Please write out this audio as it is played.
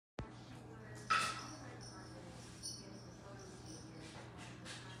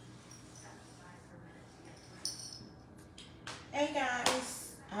Hey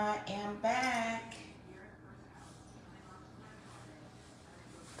guys, I am back.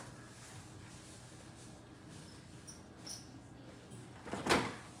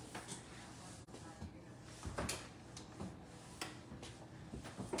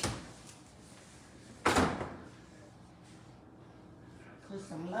 Put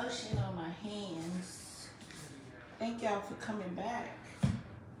some lotion on my hands. Thank y'all for coming back.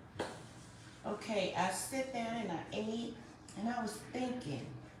 Okay, I sat down and I ate, and I was thinking,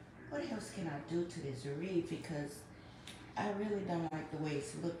 what else can I do to this wreath? Because I really don't like the way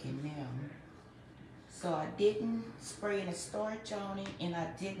it's looking now. So I didn't spray any starch on it, and I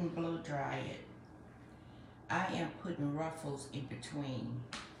didn't blow dry it. I am putting ruffles in between,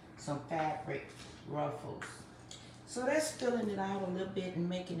 some fabric ruffles. So that's filling it out a little bit and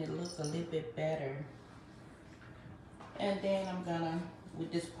making it look a little bit better. And then I'm gonna,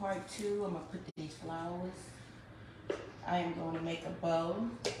 with this part 2, I'm gonna put these flowers. I am gonna make a bow,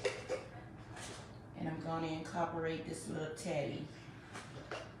 and I'm gonna incorporate this little teddy.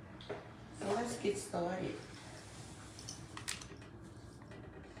 So let's get started.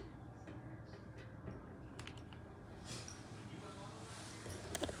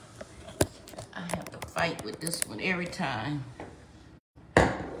 I have to fight with this one every time.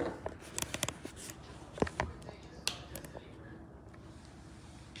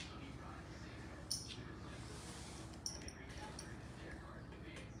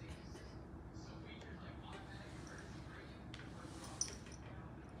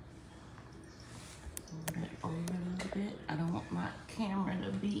 Move that over a little bit. I don't want my camera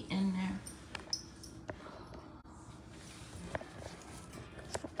to be in there.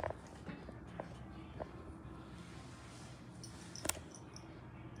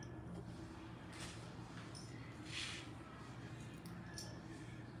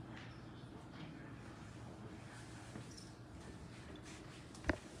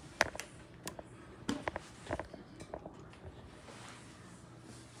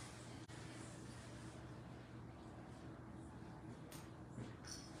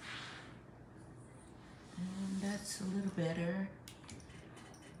 That's a little better.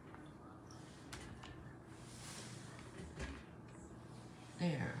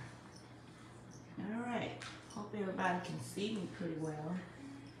 There. All right. Hope everybody can see me pretty well.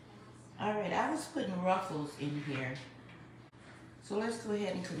 All right, I was putting ruffles in here. So let's go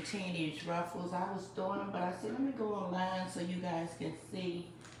ahead and continue these ruffles. I was doing them, but I said, let me go online so you guys can see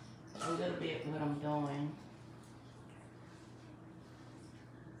a little bit what I'm doing.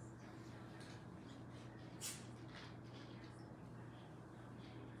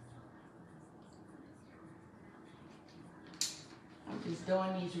 I'm just doing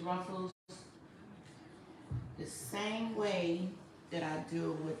these ruffles the same way that I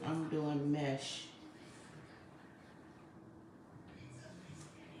do with I'm doing mesh.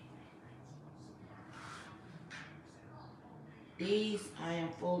 These, I am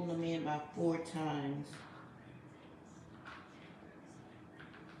folding them in about 4 times.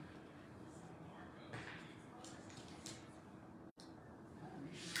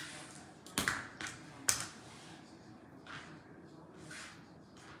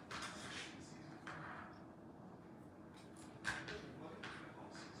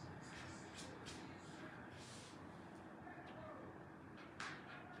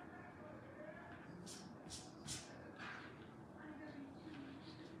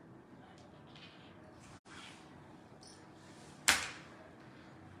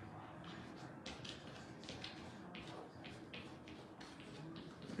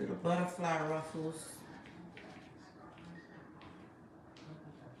 Little butterfly ruffles.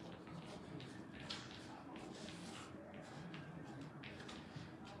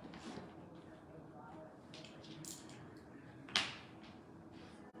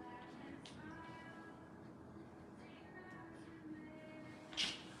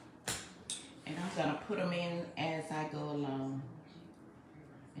 And I'm gonna put them in as I go along.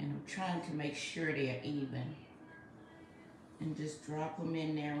 And I'm trying to make sure they're even. And just drop them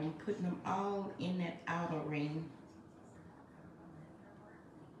in there. I'm putting them all in that outer ring.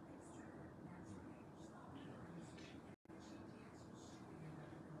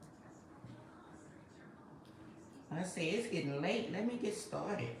 I say it's getting late. Let me get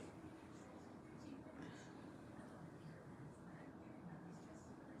started.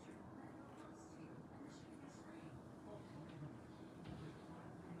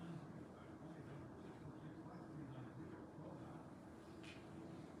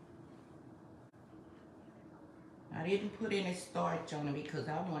 I didn't put any starch on it because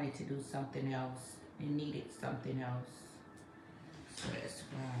I wanted to do something else. It needed something else. So that's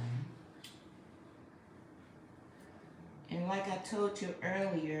why. And like I told you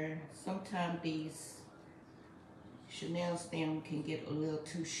earlier, sometimes these Chanel stem can get a little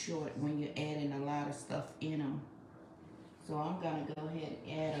too short when you're adding a lot of stuff in them. So I'm gonna go ahead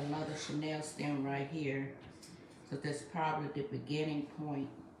and add another Chanel stem right here. So that's probably the beginning point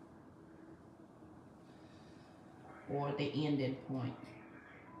or the ending point.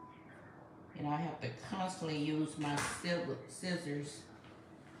 And I have to constantly use my scissors.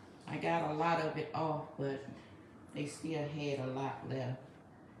 I got a lot of it off, but they still had a lot left.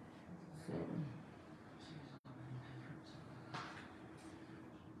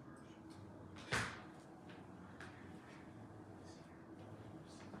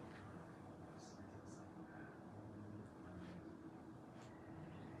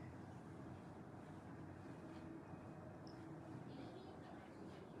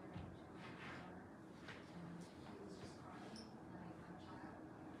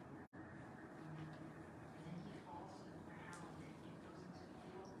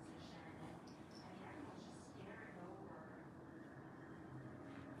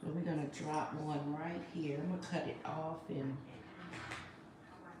 So we're gonna drop one right here. I'm gonna cut it off and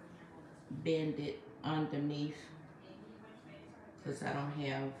bend it underneath because I don't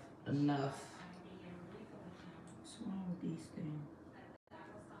have enough. What's wrong with these things?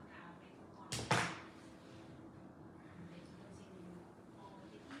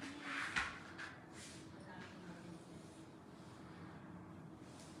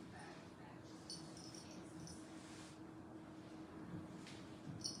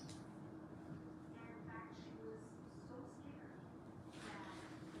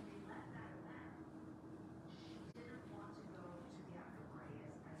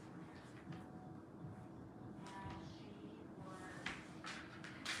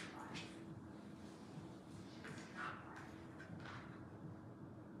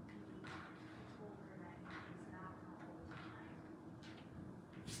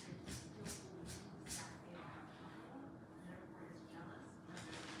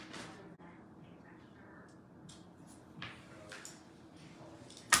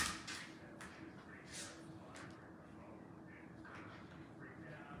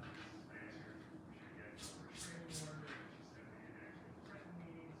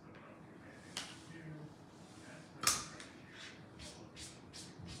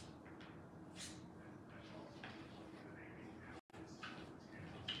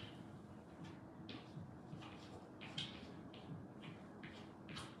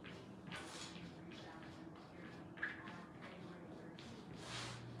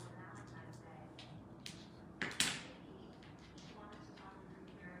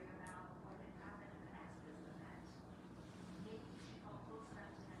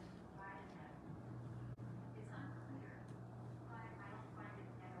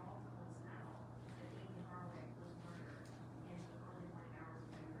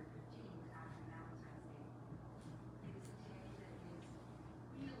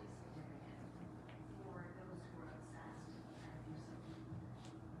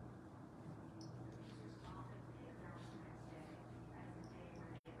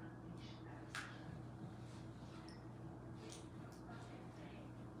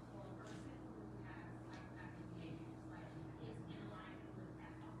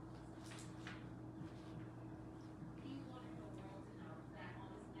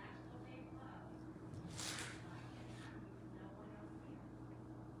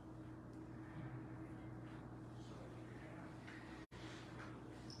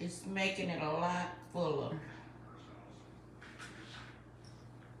 It's making it a lot fuller.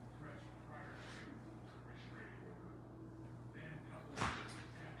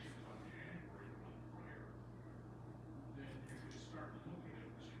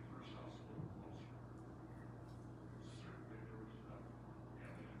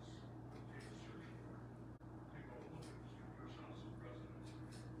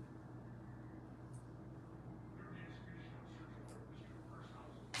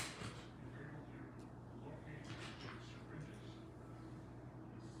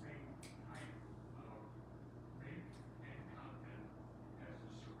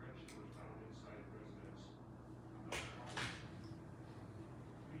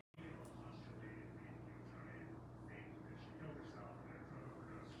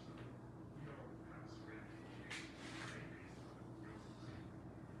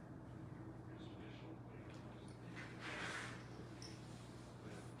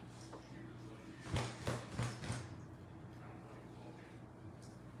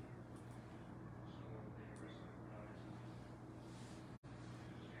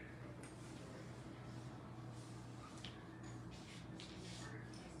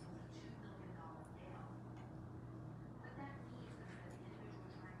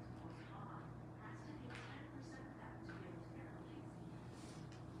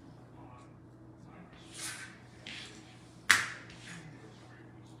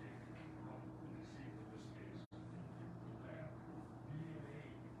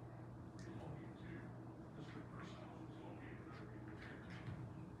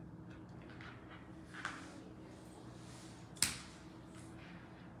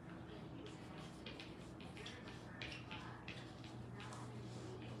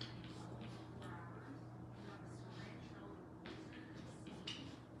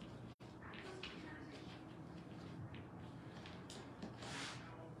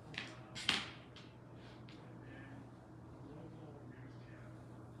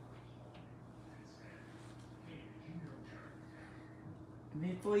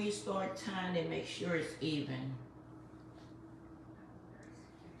 before you start tying it, make sure it's even.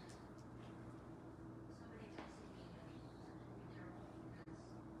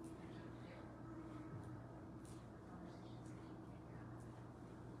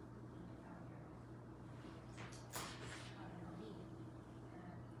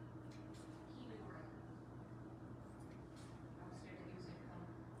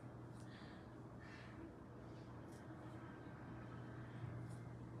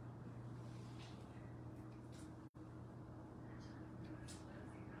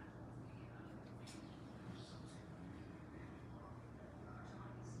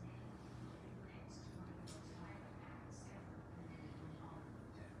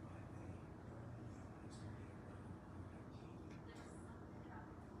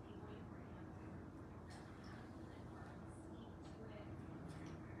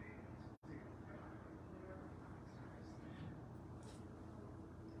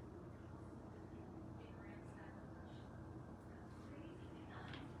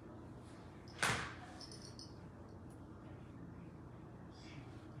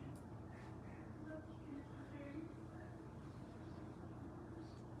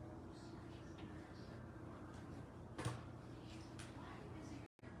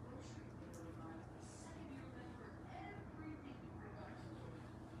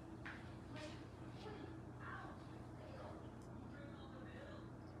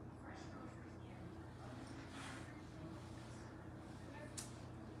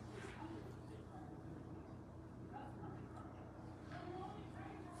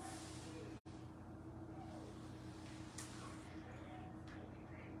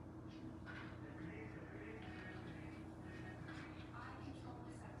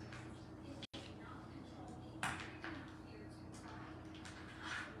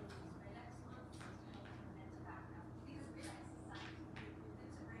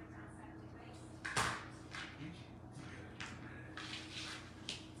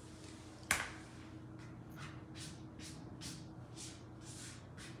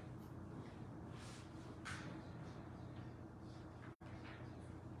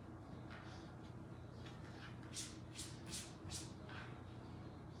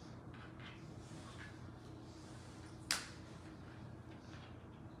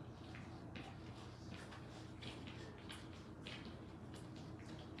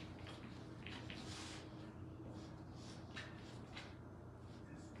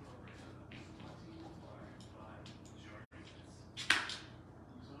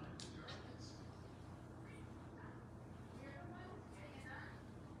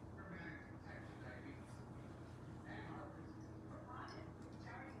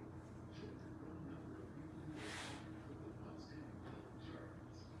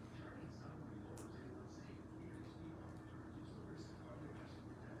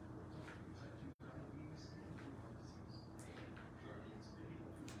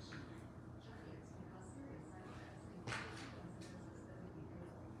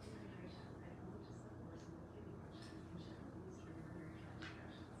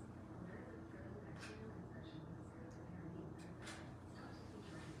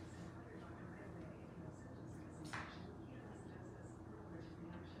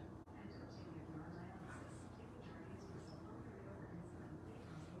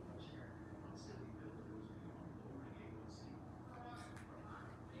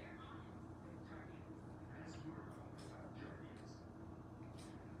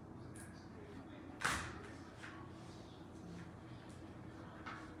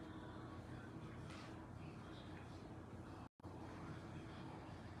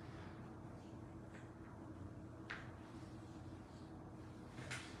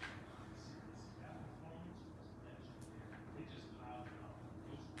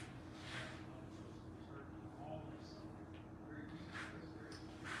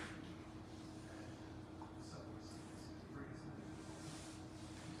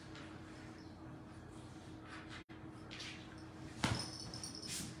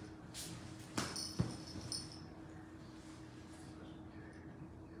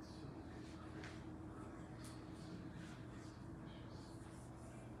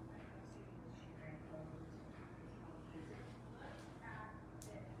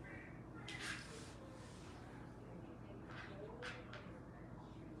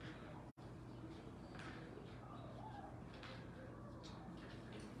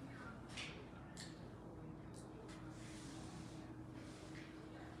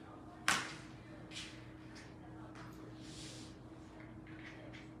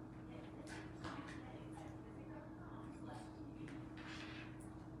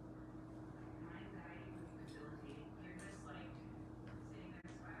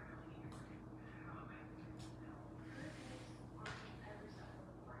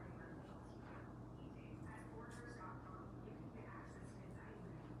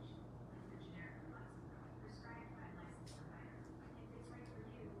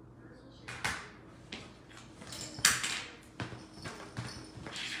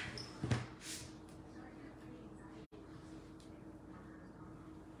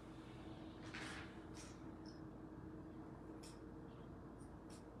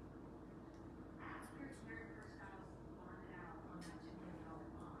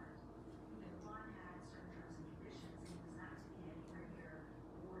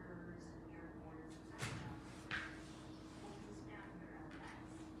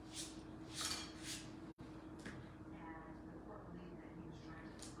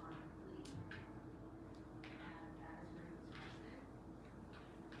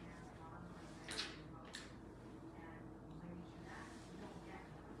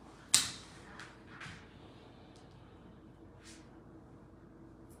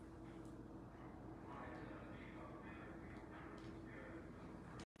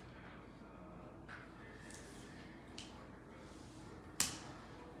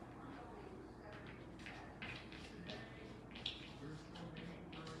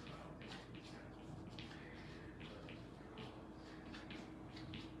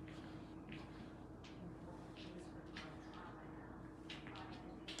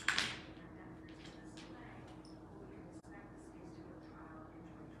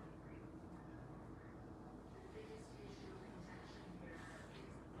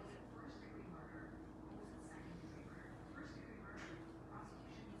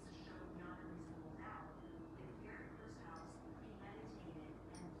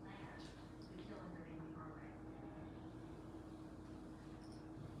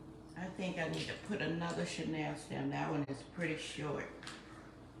 think I need to put another Chanel stem. That one is pretty short.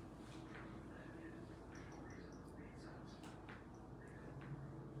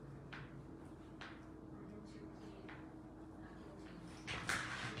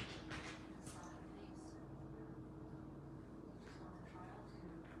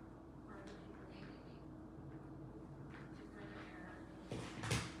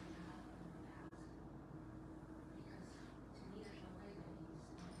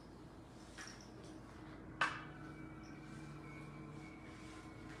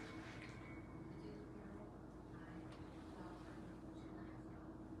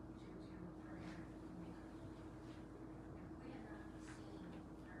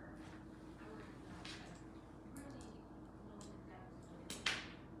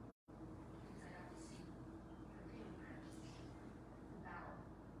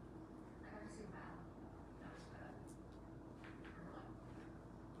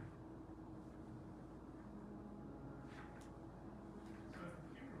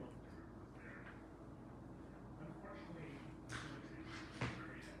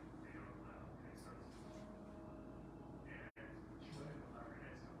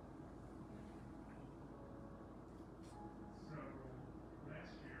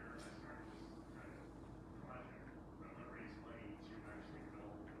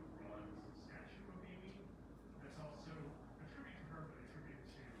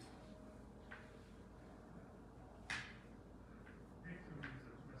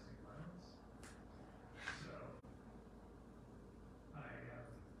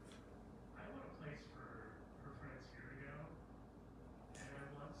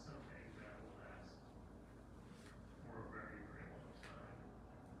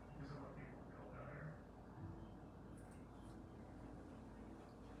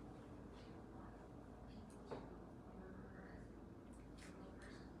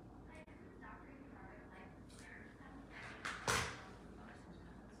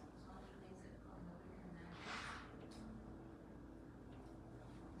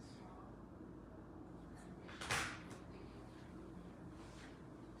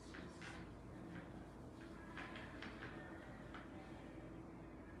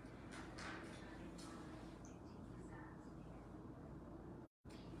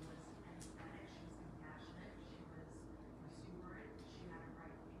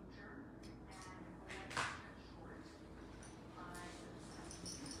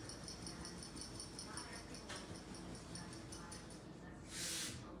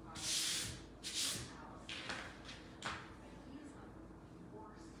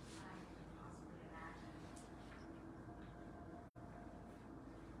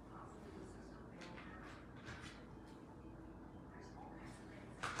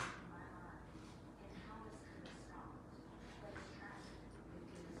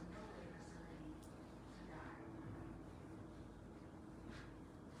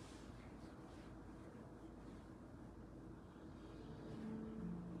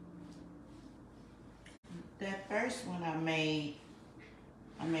 That first one I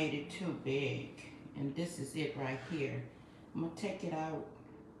made it too big. And this is it right here. I'm gonna take it out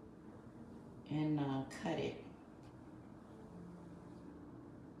and cut it.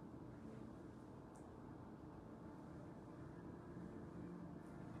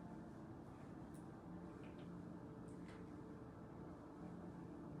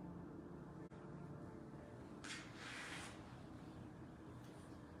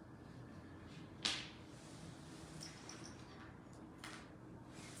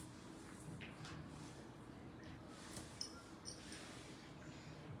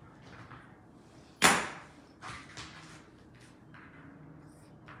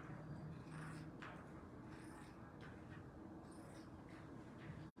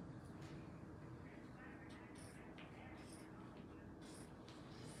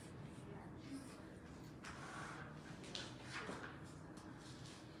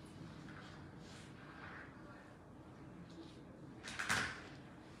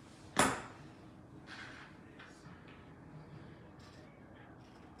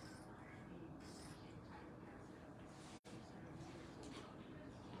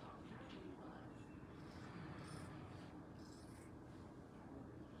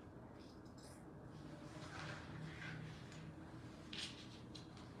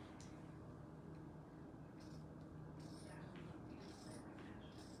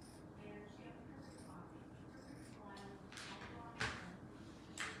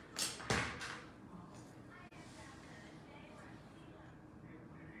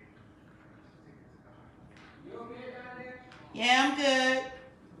 Yeah, I'm good.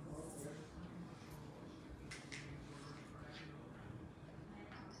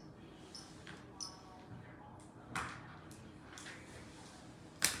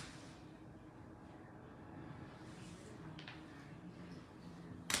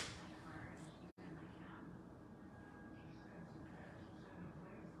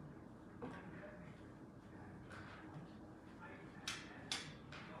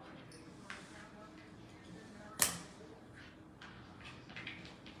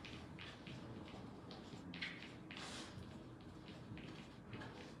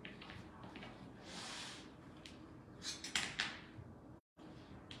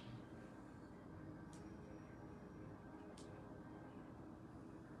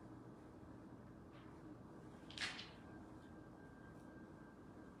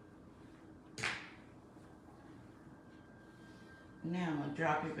 Now I'm gonna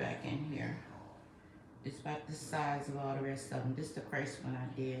drop it back in here. It's about the size of all the rest of them. This is the first one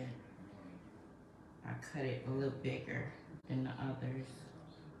I did. I cut it a little bigger than the others.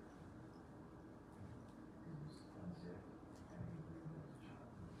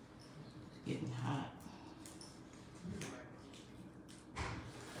 It's getting hot.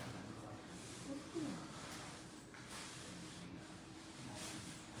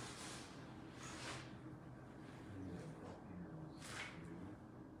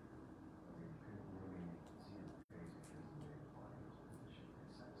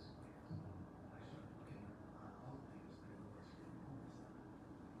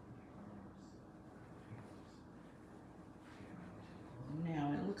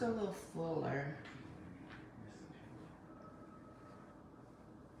 Now it looks a little fuller.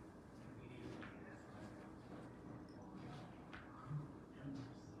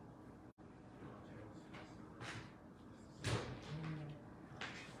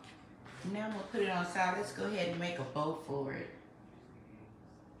 Now I'm gonna put it on side. Let's go ahead and make a bow for it.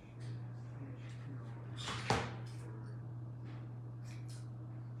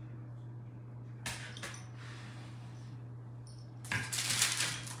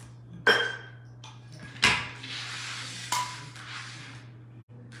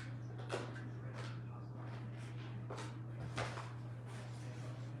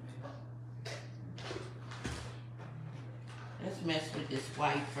 Let's mess with this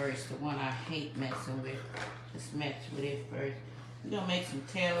white first, the one I hate messing with. Let's mess with it first. We're gonna make some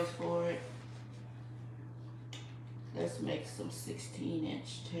tails for it. Let's make some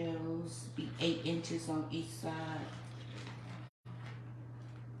 16-inch tails, be 8 inches on each side.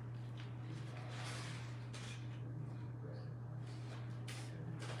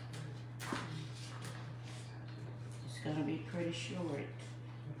 It's gonna be pretty short.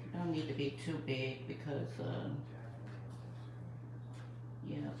 It don't need to be too big because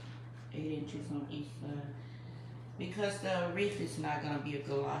yeah, 8 inches on each side. Because the wreath is not going to be a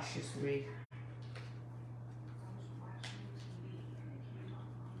galoshes wreath.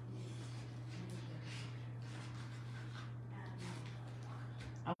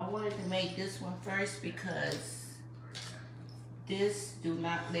 I wanted to make this one first because this do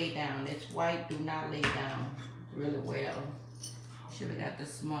not lay down. It's white, do not lay down really well. Should have got the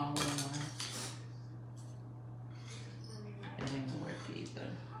small one. It didn't work either.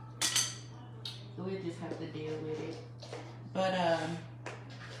 So we just have to deal with it. But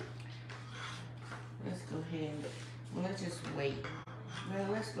let's go ahead. Well, let's just wait. Well,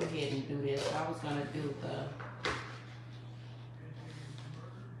 let's go ahead and do this. I was gonna do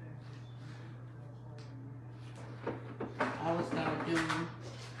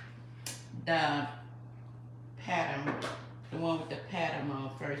the pattern, the one with the pattern on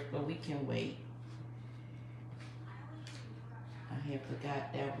first, but we can wait. I had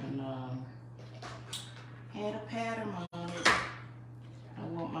forgot that one had a pattern on it. I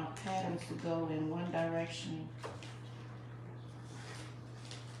want my patterns to go in one direction.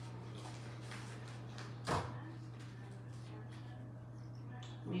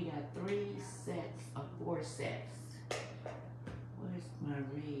 We got 3 sets of 4 sets. Where's my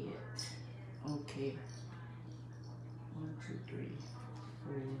red? Okay. 1, 2, 3,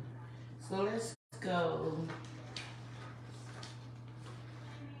 4. So let's go.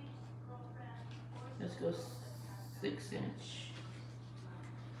 Let's go 6 inch.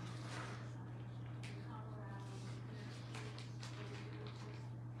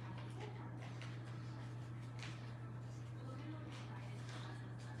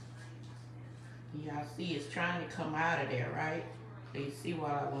 Y'all see it's trying to come out of there, right? So you see why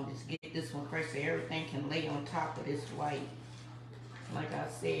I want to just get this one first so everything can lay on top of this white. Like I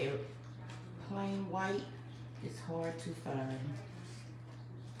said, plain white is hard to find.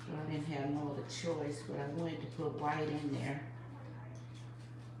 So I didn't have no other choice, but I wanted to put white in there.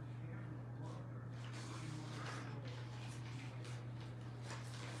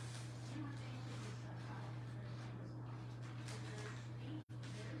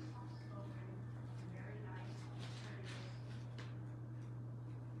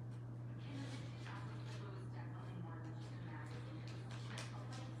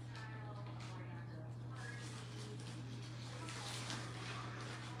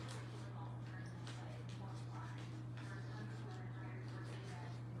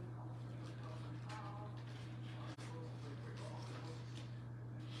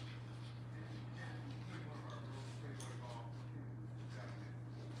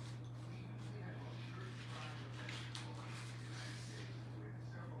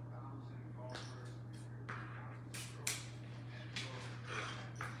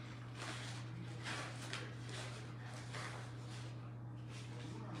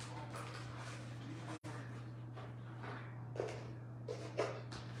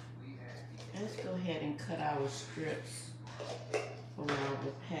 let's go ahead and cut our strips for our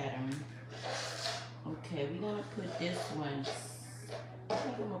pattern. Okay, we're gonna put this one. I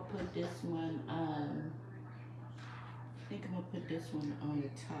think I'm gonna put this one on. I think I'm gonna put this one on the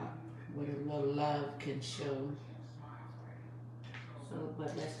top where the little love can show. So,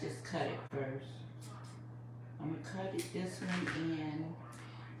 but let's just cut it first. I'm gonna cut it this one in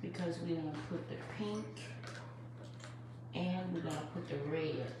because we're gonna put the pink and we're gonna put the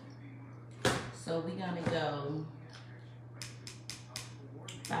red. So we're gonna go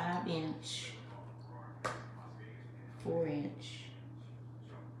 5-inch, 4-inch,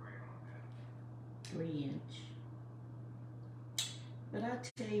 3-inch. But I'll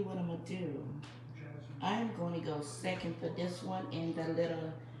tell you what I'm gonna do. I'm going to go second for this one in the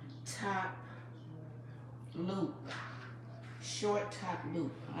little top loop, short top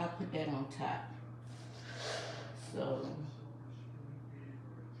loop. I'll put that on top. So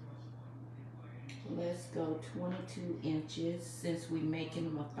let's go 22 inches since we're making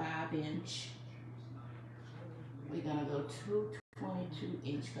them a 5-inch. We're gonna go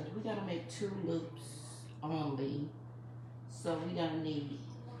 22-inch because we're gonna make 2 loops only. So we're gonna need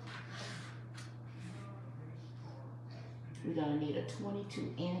a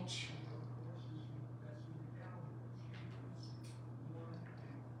 22-inch.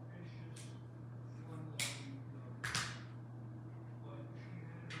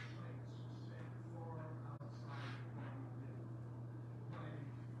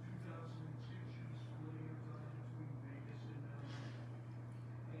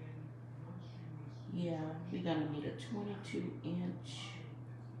 Yeah, we're gonna need a 22-inch.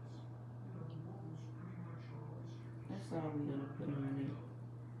 That's all we're gonna put on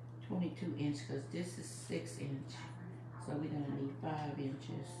it. 22-inch because this is 6-inch. So we're gonna need 5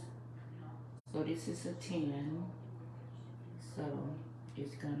 inches. So this is a 10. So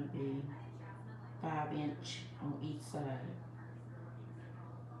it's gonna be 5-inch on each side.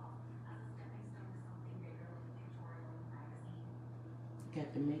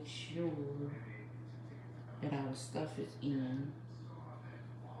 Got to make sure that our stuff is in.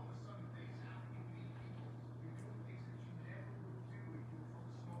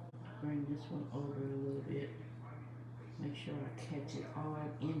 Bring this one over a little bit. Make sure I catch it all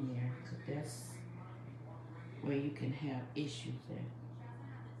in there, because that's where you can have issues at.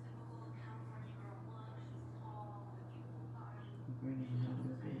 Bring it in a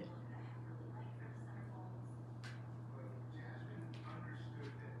little bit.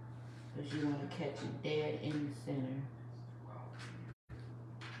 Because you want to catch it dead in the center.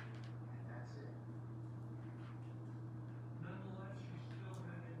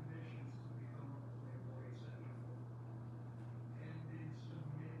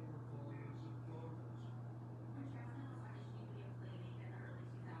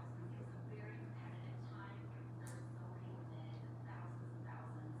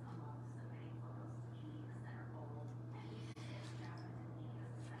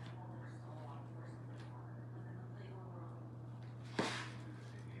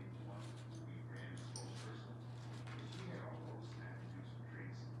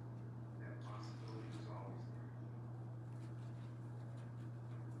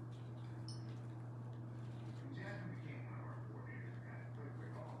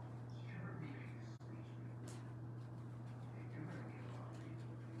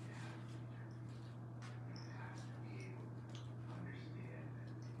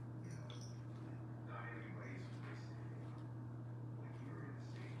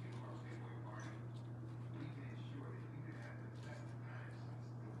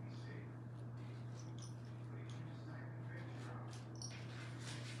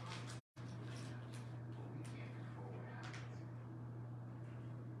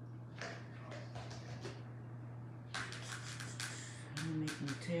 I'm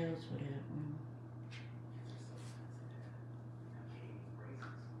making tails for that one.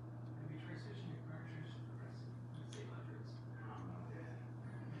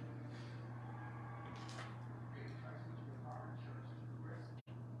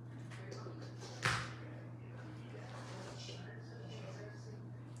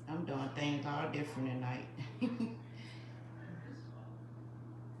 I'm doing things all different tonight.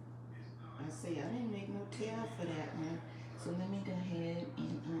 I see, I didn't make no tail for that one. So let me go ahead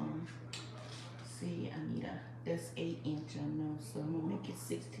and see, I need that's 8-inch, I know. So I'm gonna make it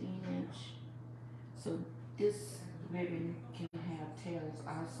 16-inch. So this ribbon can have tails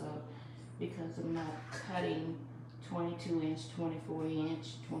also because I'm not cutting 22-inch, 24-inch,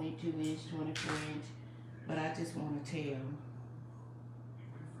 22-inch, 24-inch, but I just want a tail.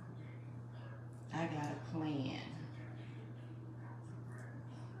 I got a plan.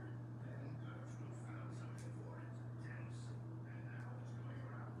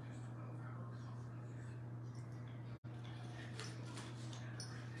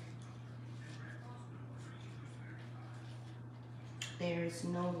 there is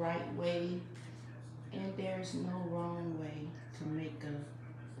no right way and there is no wrong way to make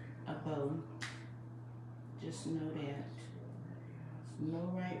a bow. Just know that. No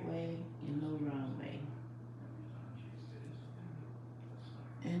right way and no wrong way.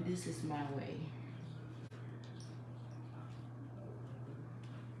 And this is my way.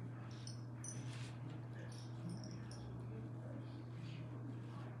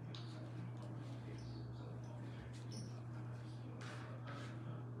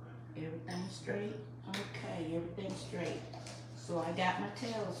 Everything straight? Okay, everything straight. So I got my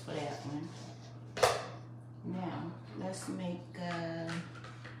tails for that one. Now, let's make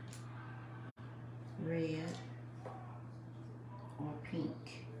red or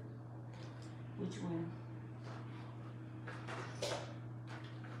pink. Which one?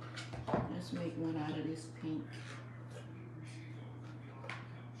 Let's make one out of this pink.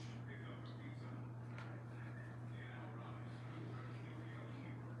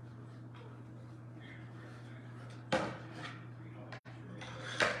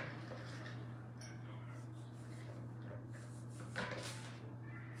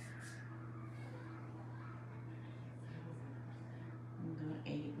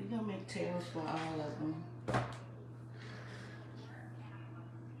 We're gonna make tails for all of them.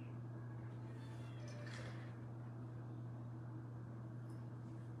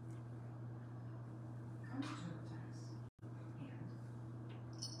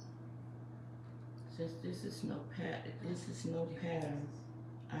 Since this is no pattern,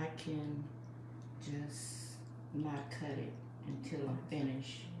 I can just not cut it until I'm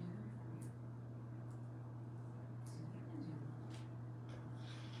finished.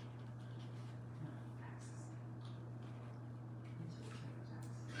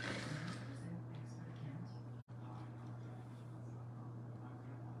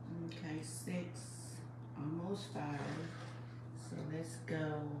 Okay, 6, almost 5. So let's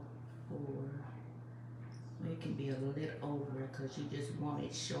go for, well, it can be a little over because you just want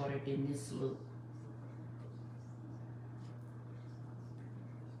it shorter than this loop.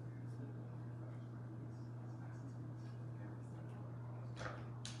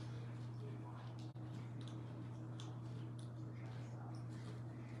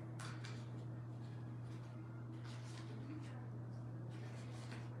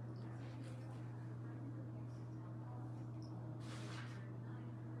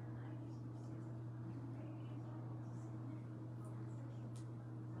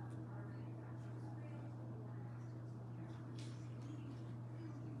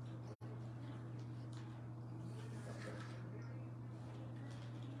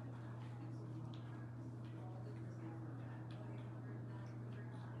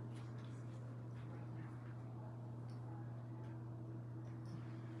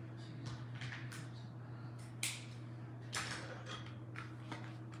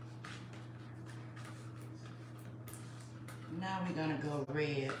 Now we're gonna go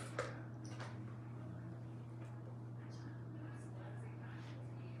red.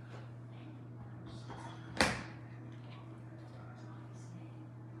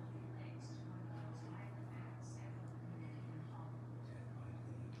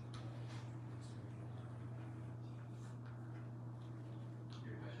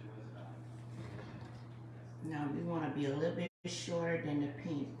 Now we want to be a little bit shorter than the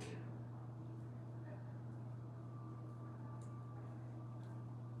pink.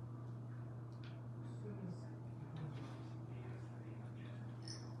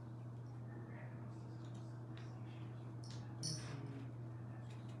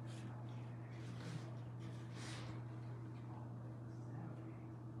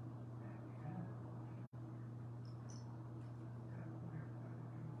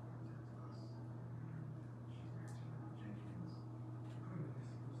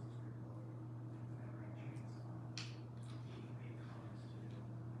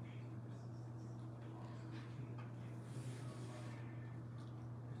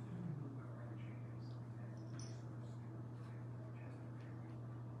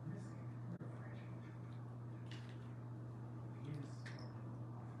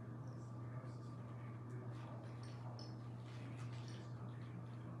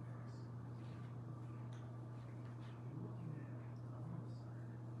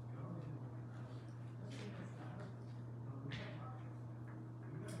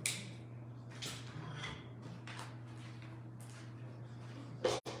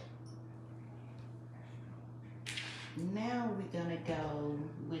 Now we're gonna go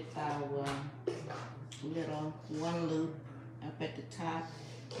with our little one loop up at the top.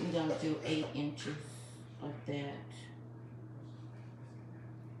 We're gonna do 8 inches of that.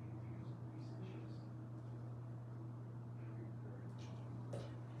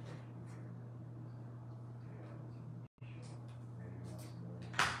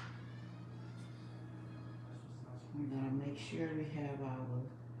 make sure we have our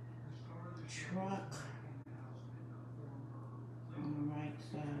truck on the right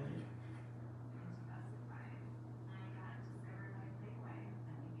side.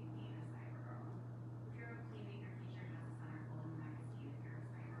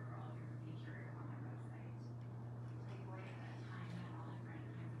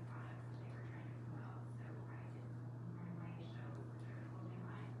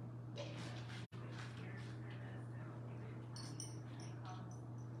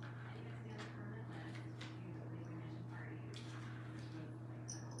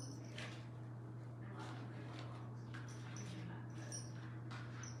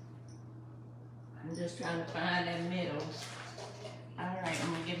 I'm just trying to find that middle. All right,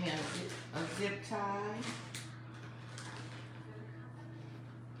 I'm gonna give me a zip tie.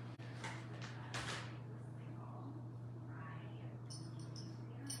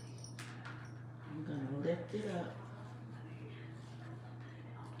 I'm gonna lift it up.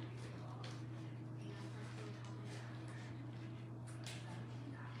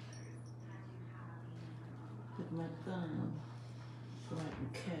 With my thumb so I can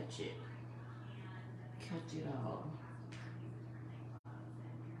catch it. Catch it all.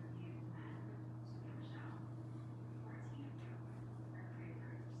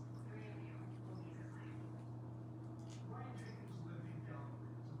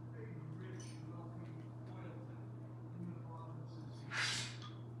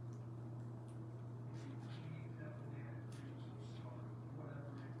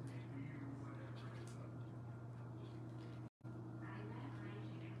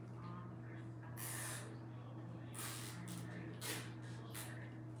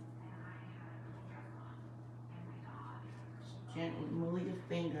 Gently move your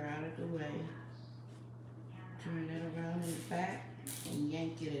finger out of the way. Turn it around in the back and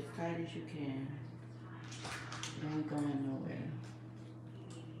yank it as tight as you can. It ain't going nowhere.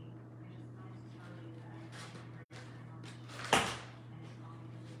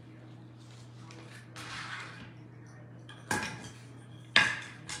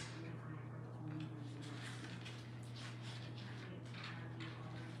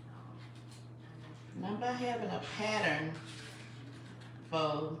 Now by having a pattern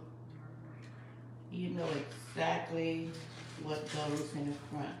bow, you know exactly what goes in the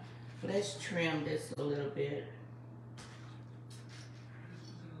front. But let's trim this a little bit.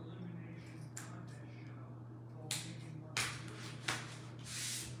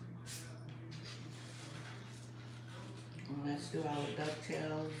 And let's do our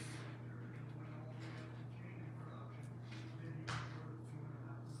ducktails.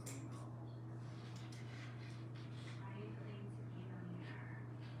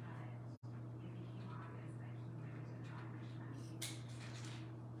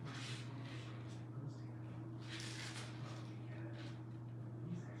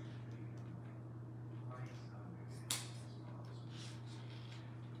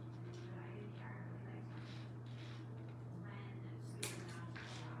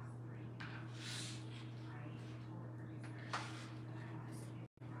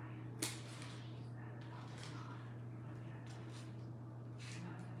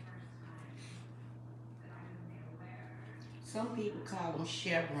 Some people call them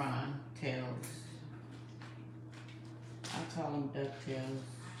chevron tails. I call them ducktails.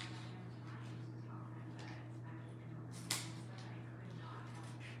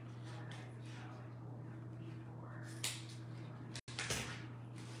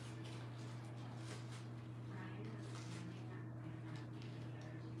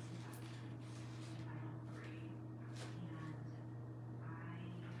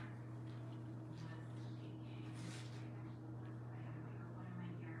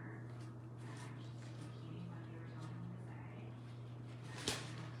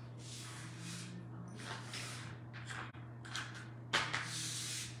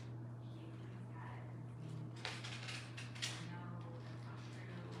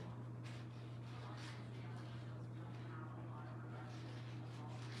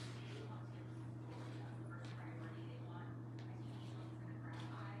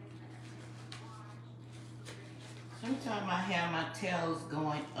 Sometimes I have my tails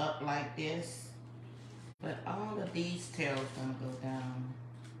going up like this, but all of these tails gonna go down.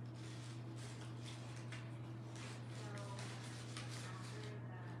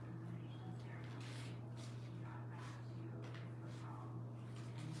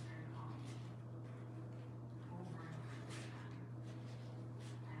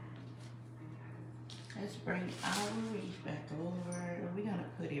 Let's bring our wreath back over. We're gonna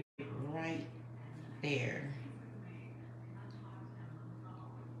put it right there.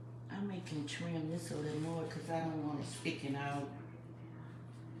 I may can trim this a little more because I don't want it sticking out.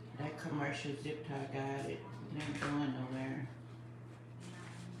 That commercial zip tie got it. It ain't going nowhere.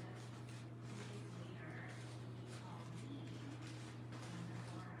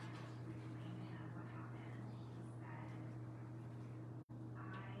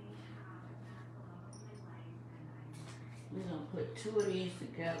 We're gonna put two of these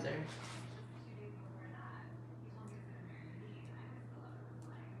together.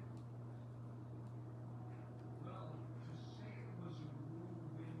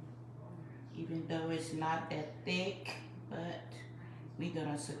 Even though it's not that thick, but we're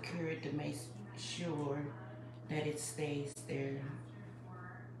gonna secure it to make sure that it stays there.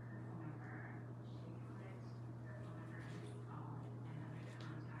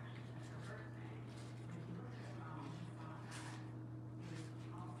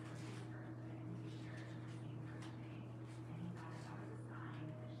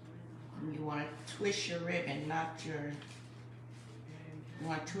 You want to twist your ribbon, not your, you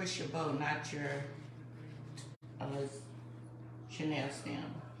want to twist your bow, not your Chanel stem.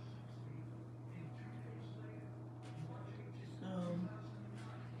 So,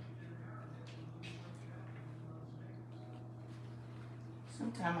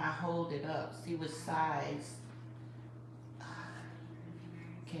 sometimes I hold it up, see what size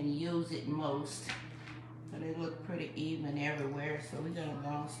can use it most. But it look pretty even everywhere, so we're gonna go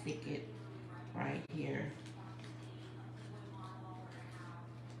and stick it right here.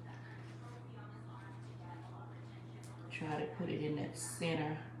 Try to put it in that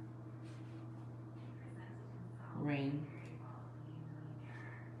center ring.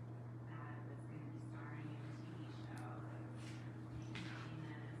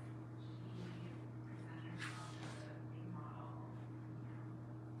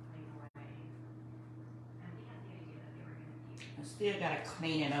 I still gotta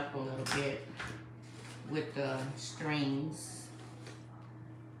clean it up a little bit with the strings.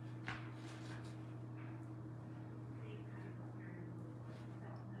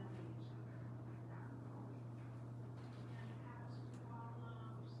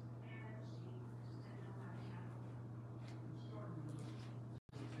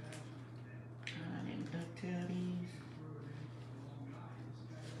 I didn't dovetail these.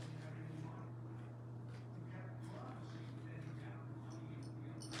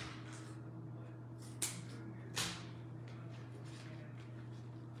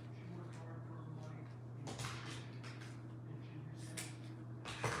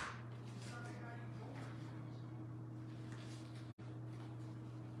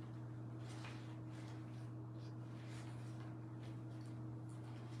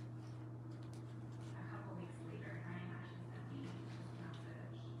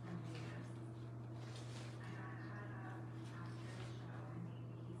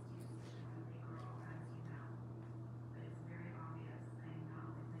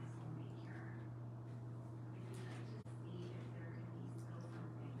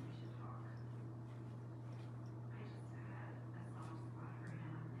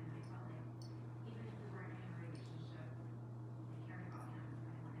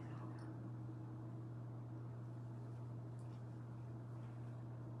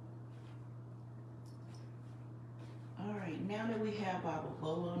 Alright, now that we have our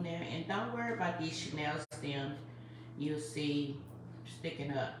bow on there, and don't worry about these Chanel stems you'll see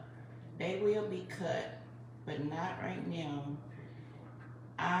sticking up. They will be cut, but not right now.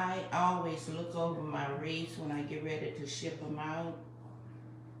 I always look over my wreaths when I get ready to ship them out.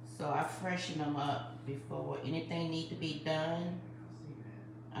 So I freshen them up before anything need to be done.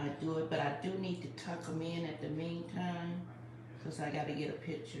 I do it, but I do need to tuck them in at the meantime because I got to get a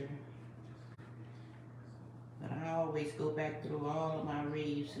picture. But I always go back through all of my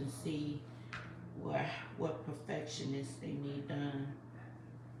wreaths and see what perfectionists they need done.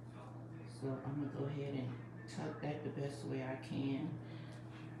 So I'm gonna go ahead and tuck that the best way I can.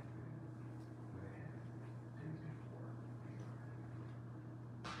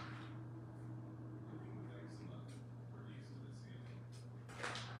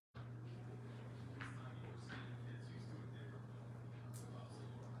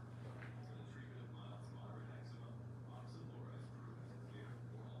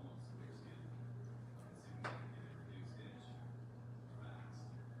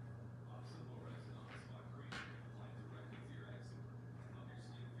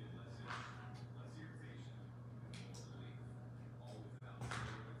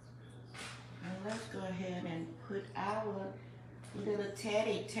 Let's go ahead and put our little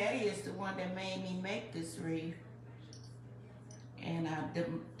Teddy. Teddy is the one that made me make this wreath. And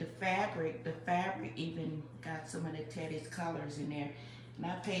the fabric even got some of the Teddy's colors in there. And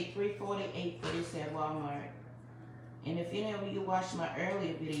I paid $3.48 for this at Walmart. And if any of you watched my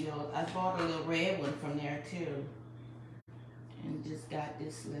earlier videos, I bought a little red one from there too. And just got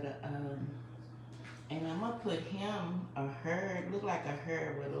this little, and I'm gonna put him or her, look like a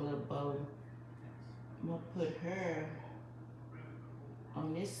her with a little bow. I'm gonna put her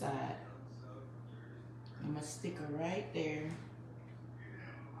on this side. I'm gonna stick her right there.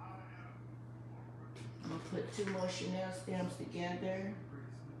 I'm gonna put 2 more Chanel stems together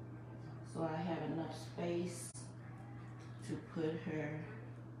so I have enough space to put her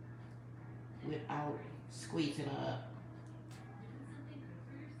without squeezing her up.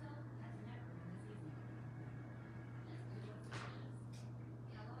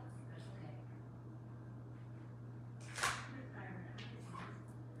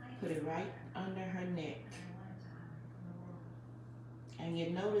 Put it right under her neck. And you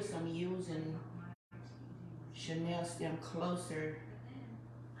notice I'm using Chanel stem closer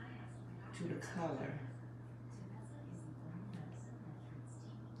to the color.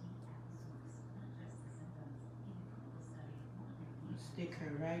 Stick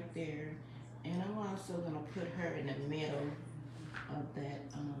her right there. And I'm also gonna put her in the middle of that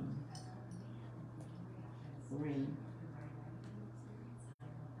ring.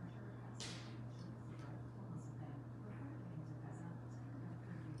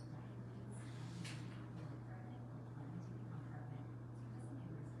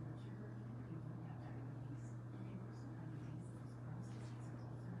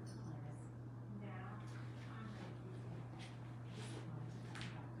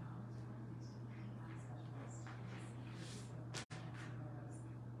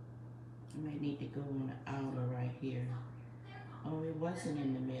 I may need to go on the outer right here. Oh, it wasn't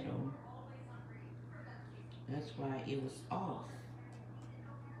in the middle. That's why it was off.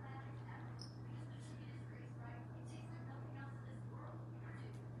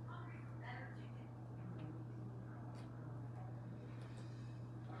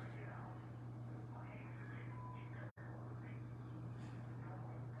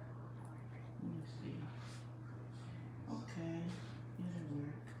 Let me see. Okay, it'll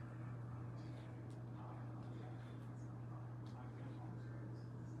work.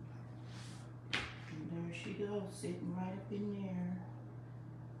 And there she goes, sitting right up in there.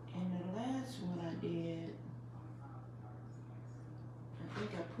 And the last one I did, I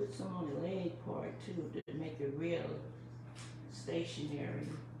think I put some on the leg part too to make it real stationary.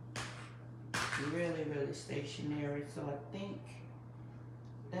 Really, really stationary. So I think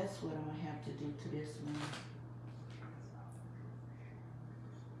that's what I'm gonna have to do to this one.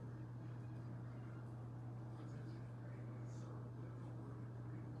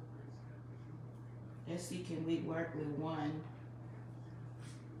 Let's see, can we work with one?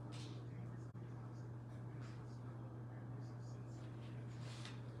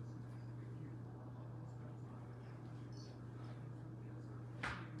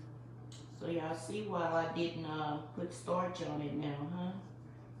 So y'all see why I didn't put starch on it now, huh?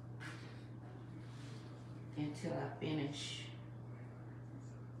 Until I finish.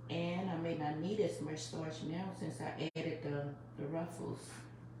 And I may not need as much starch now since I added the ruffles.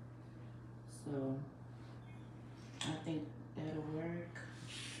 So I think that'll work.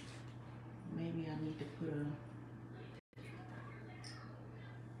 Maybe I need to put a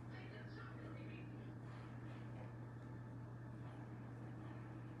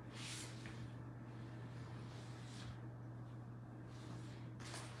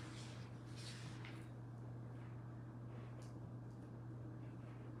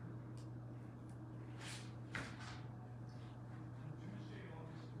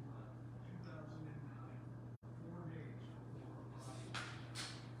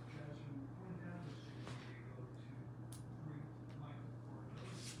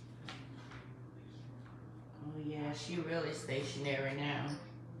yeah, she really stationary now.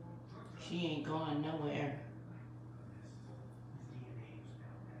 She ain't going nowhere.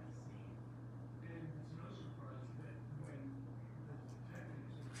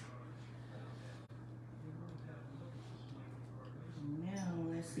 Now,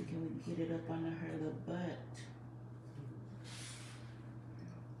 let's see, can we get it up under her little butt?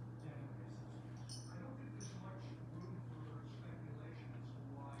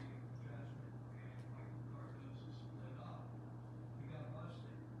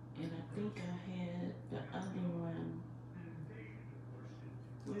 And I think I had the other one.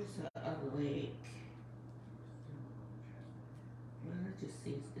 Where's the other leg? Well, let's just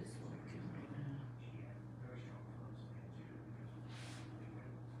see if this is working right now.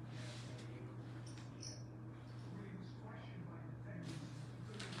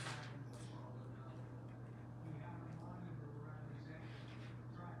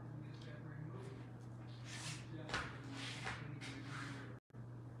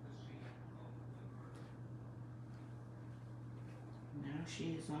 Now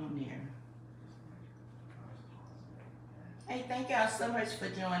she is on there. Hey, thank y'all so much for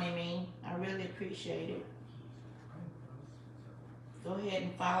joining me. I really appreciate it. Go ahead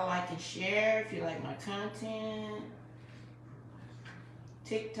and follow, like, and share if you like my content.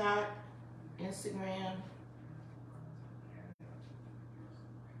 TikTok, Instagram,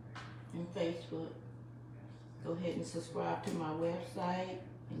 and Facebook. Go ahead and subscribe to my website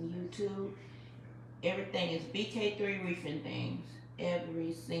and YouTube. Everything is BK3 Reefing Things.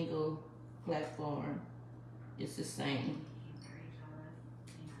 Every single platform is the same.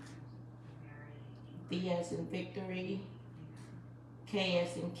 V as in victory, K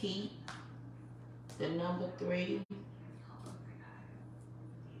as in keep, the number 3,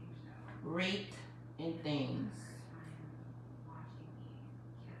 Wreath and Things.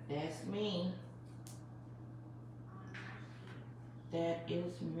 That's me. That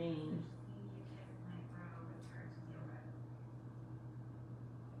is me.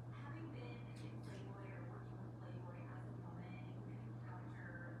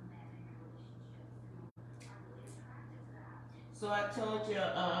 So I told you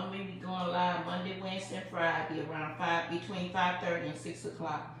I'm going to be going live Monday, Wednesday, and Friday around between 5:30 and 6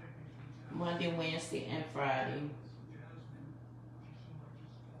 o'clock. Monday, Wednesday, and Friday.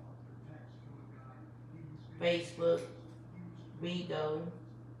 Facebook, Rego.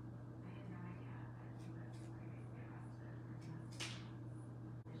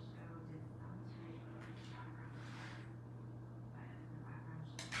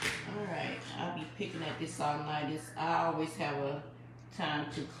 Alright, I'll be picking at this all night. I always have a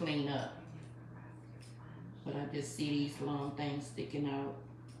time to clean up. But I just see these long things sticking out.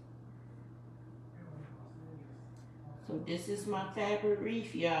 So this is my fabric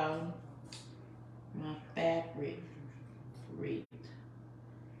wreath, y'all. My fabric wreath.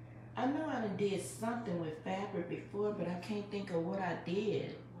 I know I done did something with fabric before, but I can't think of what I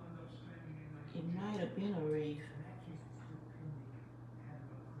did. It might have been a wreath.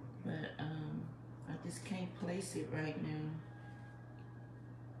 But I just can't place it right now.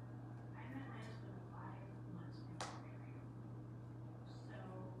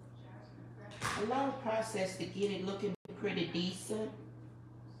 A long process to get it looking pretty decent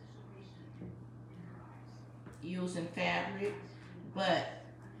using fabric, but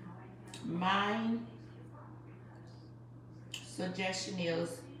my suggestion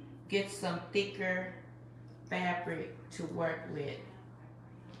is get some thicker fabric to work with.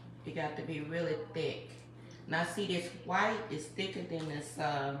 It got to be really thick. Now see, this white is thicker than this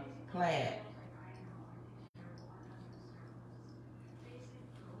plaid.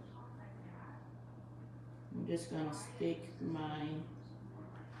 I'm just gonna stick my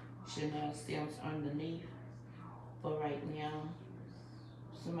Chanel stems underneath for right now.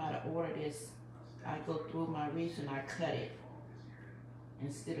 Somebody order this, I go through my wreath and I cut it.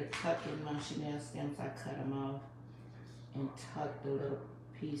 Instead of tucking my Chanel stems, I cut them off and tuck the little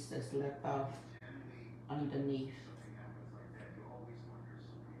piece that's left off underneath.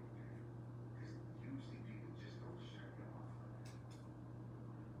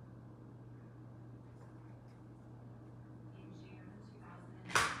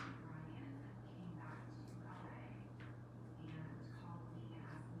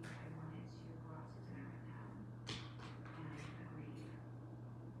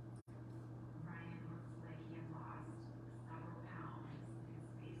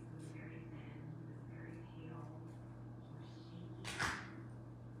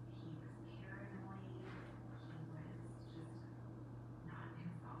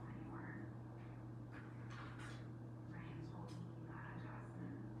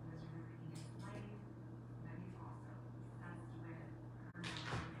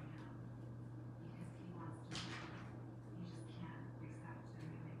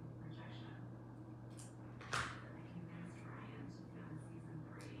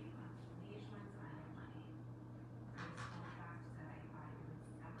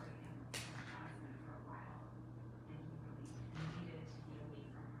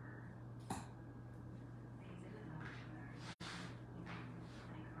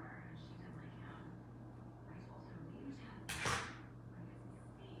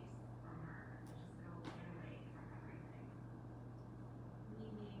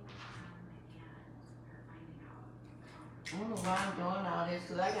 I don't know why I'm doing all this,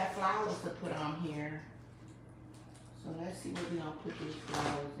 because I got flowers to put on here. So let's see where we're going to put these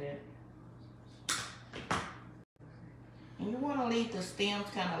flowers at. And you want to leave the stems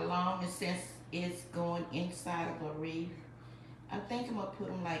kind of long, and since it's going inside of a wreath, I think I'm going to put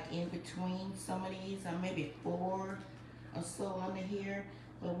them like in between some of these, or maybe 4 or so under here.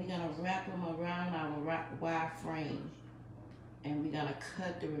 But we're going to wrap them around our wire frame. And we're gonna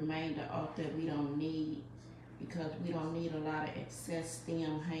cut the remainder off that we don't need, because we don't need a lot of excess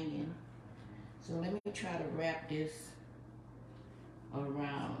stem hanging. So let me try to wrap this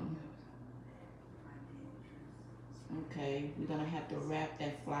around. Okay, we're gonna have to wrap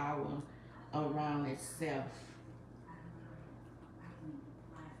that flower around itself.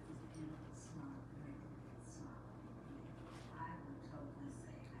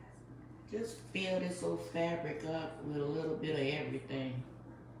 Just fill this old fabric up with a little bit of everything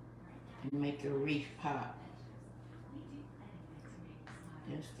and make your wreath pop.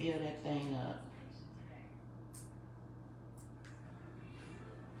 Just fill that thing up.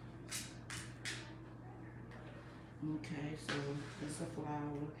 Okay, so this is a flower.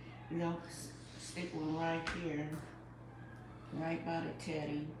 We're gonna stick one right here, right by the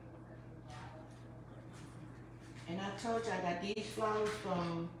teddy. And I told you I got these flowers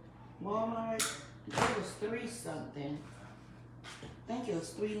from Walmart. It was $3 something. I think it was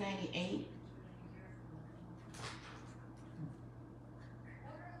 $3.98.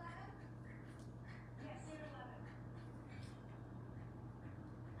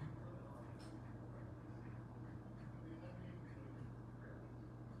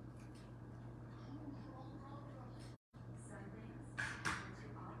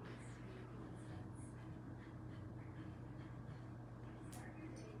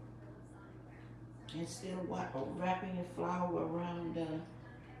 Instead of wrapping your flower around the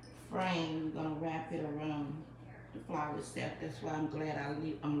frame, you're gonna wrap it around the flower itself. That's why I'm glad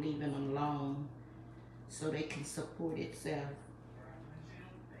I'm leaving them long, so they can support itself.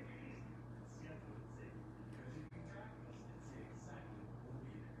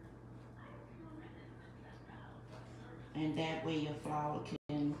 And that way your flower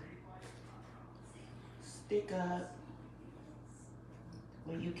can stick up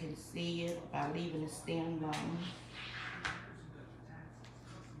where you can see it by leaving the stem long.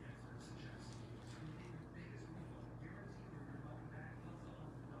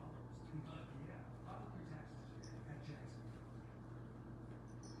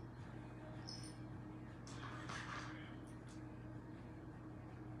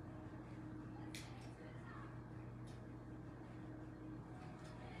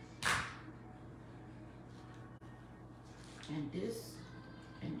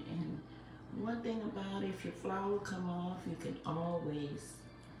 And one thing about it, if your flower come off, you can always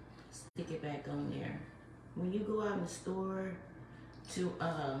stick it back on there. When you go out in the store to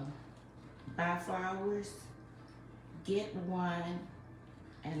buy flowers, get one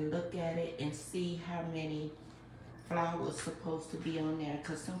and look at it and see how many flowers supposed to be on there,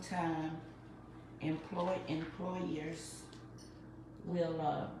 because sometimes employers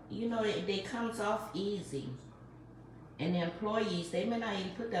will, you know, they comes off easy. And the employees, they may not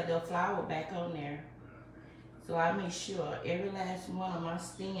even put that little flower back on there. So I make sure every last one of my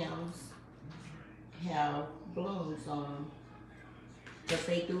stems have blooms on them, because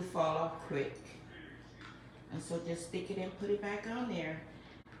they do fall off quick. And so just stick it and put it back on there.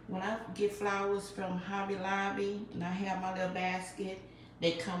 When I get flowers from Hobby Lobby and I have my little basket,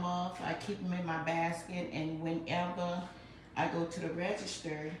 they come off, I keep them in my basket, and whenever I go to the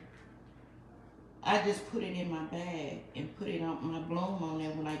register, I just put it in my bag and put it on my bloom on there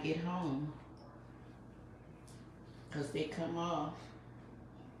when I get home, because they come off,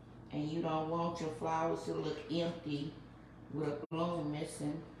 and you don't want your flowers to look empty with a bloom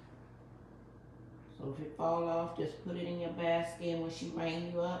missing. So if it fall off, just put it in your basket, and when she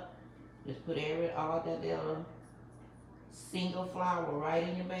ring you up, just put all that little single flower right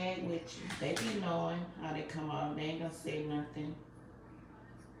in your bag with you. They be knowing how they come off. They ain't gonna say nothing.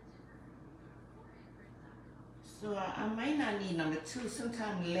 So I may not need number 2.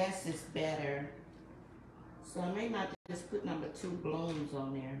 Sometimes less is better. So I may not just put number 2 blooms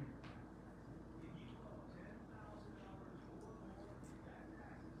on there.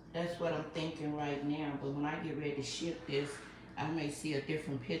 That's what I'm thinking right now. But when I get ready to ship this, I may see a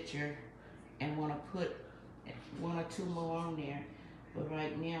different picture and want to put 1 or 2 more on there. But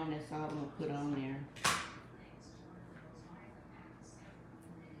right now, that's all I'm going to put on there.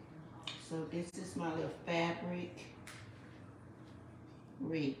 So this is my little fabric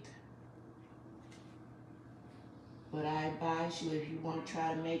wreath. But I advise you, if you want to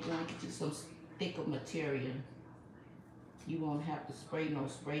try to make one, get you some thicker material. You won't have to spray no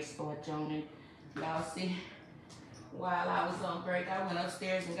spray starch on it. Y'all see, while I was on break, I went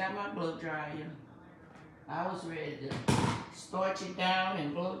upstairs and got my blow dryer. I was ready to starch it down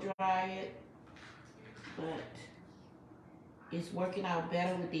and blow dry it, but it's working out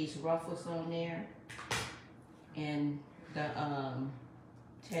better with these ruffles on there and the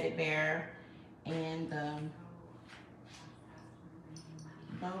teddy bear and the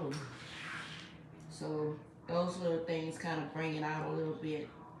bow. So those little things kind of bring it out a little bit.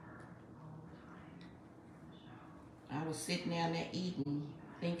 I was sitting down there eating,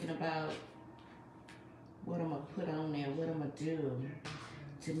 thinking about what I'm gonna put on there, what I'm gonna do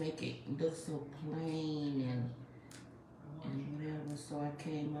to make it look so plain and whatever. So I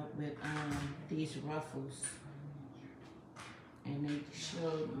came up with these ruffles, and they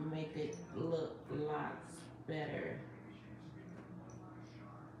showed make it look lots better.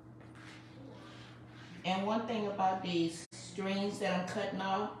 And one thing about these strings that I'm cutting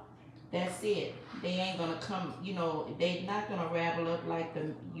off, that's it. They ain't gonna come, you know, they not gonna ravel up like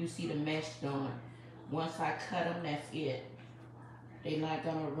you see the mesh doing. Once I cut them, that's it. They not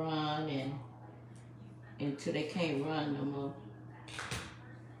gonna run and until they can't run no more.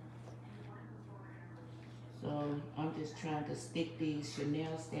 So I'm just trying to stick these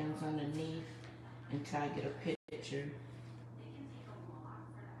Chanel stems underneath and try to get a picture.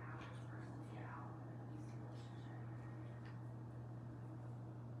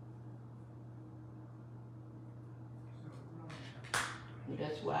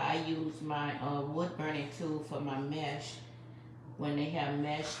 That's why I use my wood burning tool for my mesh. When they have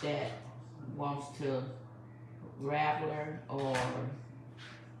mesh that wants to raveler or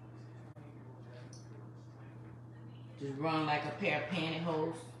just run like a pair of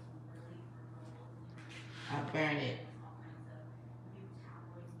pantyhose, I burn it.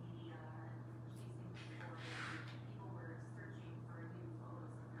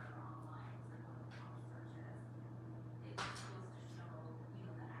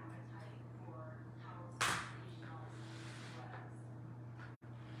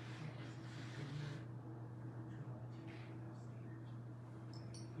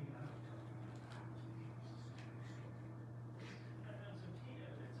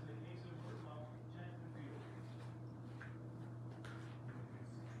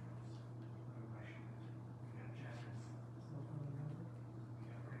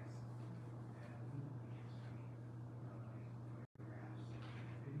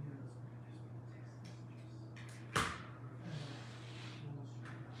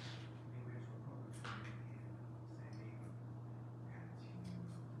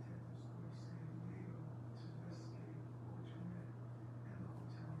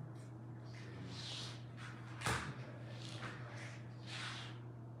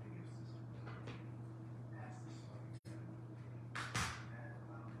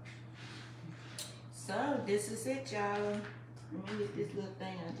 So this is it, y'all. Let me get this little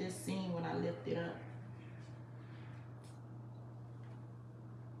thing I just seen when I lift it up.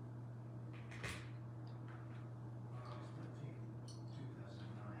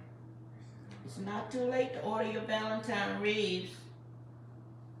 It's not too late to order your Valentine wreaths.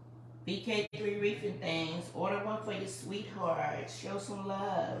 BK3 Wreathing Things. Order one for your sweetheart. Show some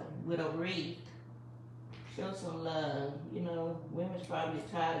love with a wreath. Show some love. You know, women's probably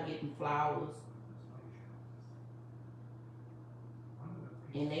tired of getting flowers.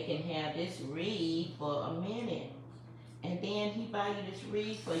 And they can have this wreath for a minute. And then he buy you this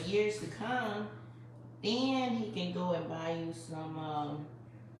wreath for years to come. Then he can go and buy you some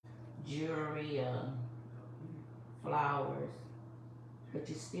jewelry, flowers. But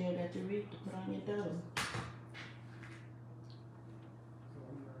you still got your wreath to put on your dough.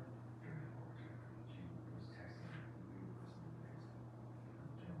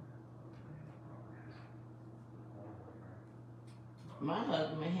 My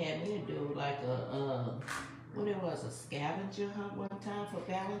husband had me do like what it was, a scavenger hunt one time for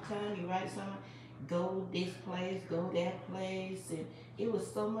Valentine. You write something, go this place, go that place, and it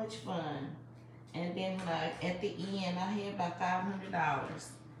was so much fun. And then when at the end, I had about $500.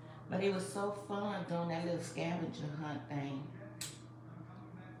 But it was so fun doing that little scavenger hunt thing.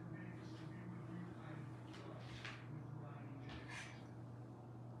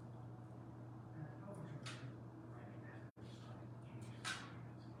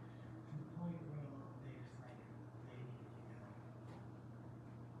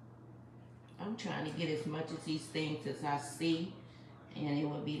 I'm trying to get as much of these things as I see, and it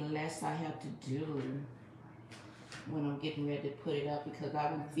will be less I have to do when I'm getting ready to put it up, because I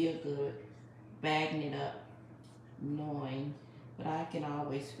don't feel good bagging it up knowing, but I can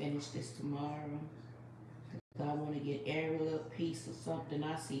always finish this tomorrow. I want to get every little piece of something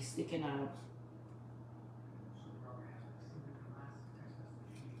I see sticking out.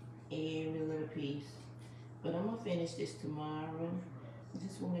 Every little piece. But I'm going to finish this tomorrow. I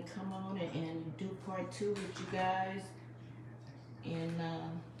just want to come on and do part 2 with you guys. And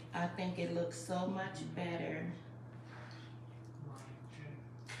I think it looks so much better.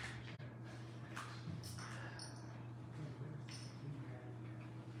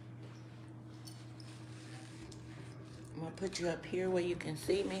 I'm gonna put you up here where you can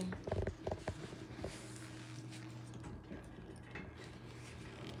see me.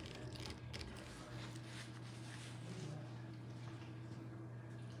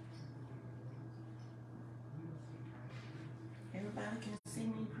 Everybody can see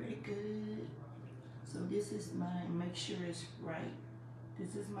me pretty good. So this is mine. Make sure it's right.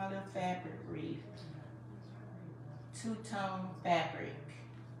 This is my little fabric wreath. Two-tone fabric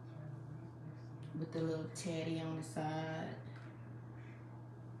with the little teddy on the side.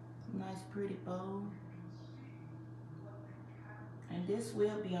 Nice pretty bow. And this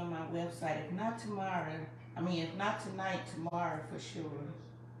will be on my website. If not tomorrow, if not tonight, tomorrow for sure.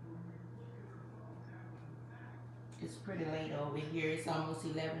 It's pretty late over here. It's almost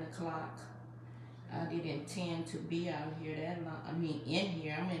 11 o'clock. I didn't intend to be out here that long. In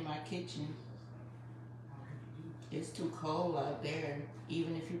here. I'm in my kitchen. It's too cold out there.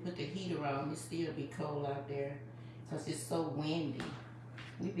 Even if you put the heater on, it still be cold out there because it's so windy.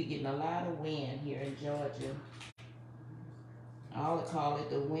 We be getting a lot of wind here in Georgia. I ought to call it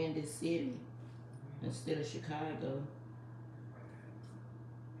the Windy City instead of Chicago.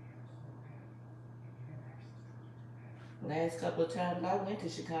 Last couple of times I went to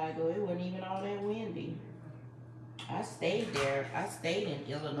Chicago, it wasn't even all that windy. I stayed there. I stayed in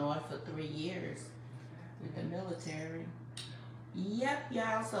Illinois for 3 years with the military. Yep,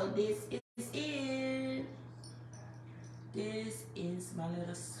 y'all, so this is it. This is my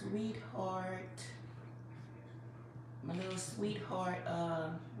little sweetheart. My little sweetheart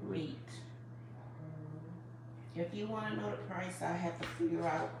wreath. If you want to know the price, I have to figure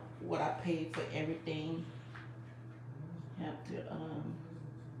out what I paid for everything. Have to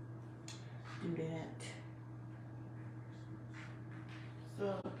do that.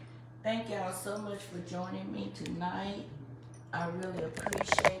 So thank y'all so much for joining me tonight. I really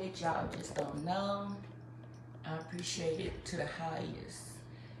appreciate it. Y'all just don't know. I appreciate it to the highest.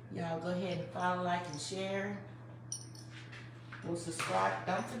 Y'all go ahead and follow, like, and share. Go subscribe.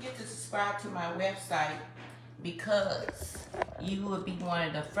 Don't forget to subscribe to my website because you will be one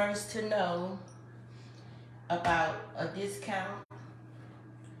of the first to know about a discount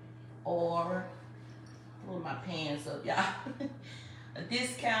or, pull my pants up, y'all. A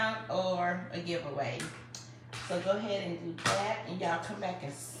discount or a giveaway. So go ahead and do that, and y'all come back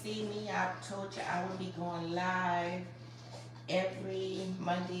and see me. I told you I will be going live every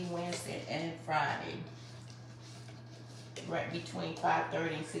Monday, Wednesday, and Friday, right between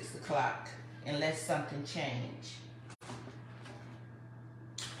 5:30 and 6 o'clock, unless something change.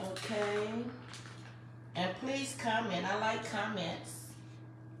 Okay. And please comment. I like comments.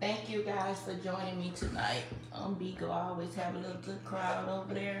 Thank you guys for joining me tonight. Bigo, I always have a little good crowd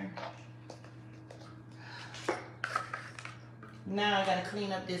over there. Now I gotta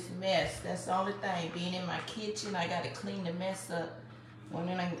clean up this mess. That's the only thing. Being in my kitchen, I gotta clean the mess up. When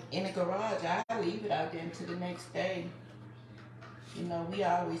I'm in the garage, I leave it out there until the next day. You know, we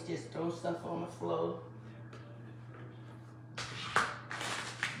always just throw stuff on the floor.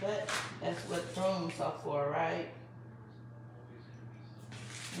 But that's what rooms are for, right?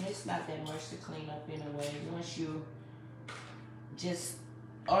 And it's not that much to clean up anyway. Once you just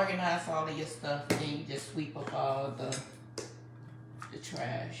organize all of your stuff, then you just sweep up all the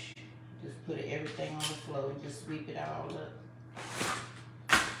trash. Just put everything on the floor and just sweep it all up.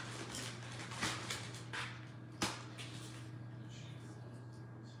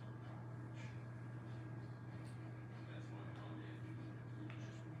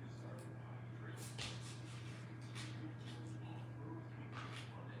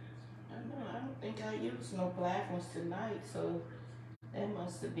 I don't think I used no black ones tonight, so that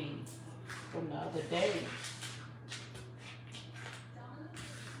must have been from the other day.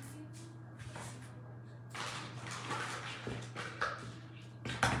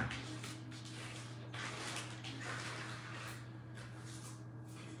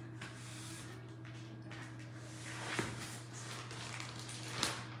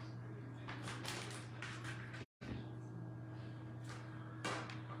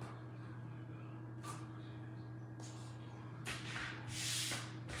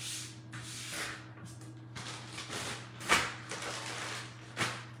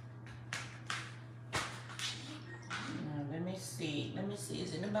 Let me see.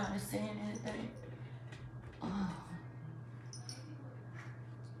 Is anybody saying anything? Oh.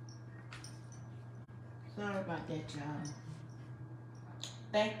 Sorry about that, y'all.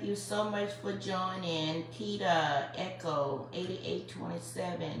 Thank you so much for joining. Kita, Echo,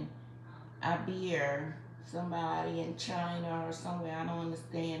 8827, Abir, somebody in China or somewhere, I don't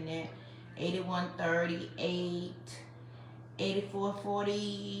understand that. 8138,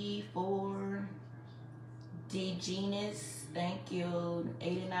 8444, D Genus, thank you.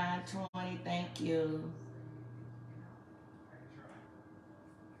 8920, thank you.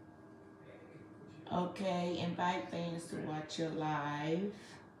 Okay, invite fans to watch your live.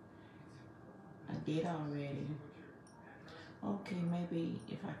 I did already. Okay, maybe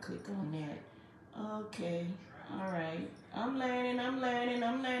if I click on that. Okay, all right. I'm learning,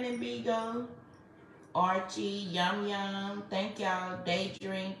 Bigo. Archie, Yum Yum, thank y'all.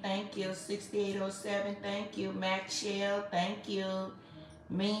 Daydream, thank you. 6807, thank you. Max Shell, thank you.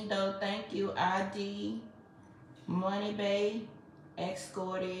 Mindo, thank you. ID, Money Bay,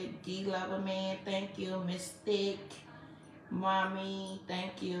 Escorted, D Lover Man, thank you. Mystic, Mommy,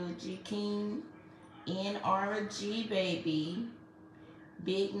 thank you. G King, NRG Baby,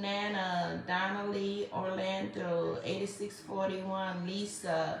 Big Nana, Donna Lee, Orlando, 8641,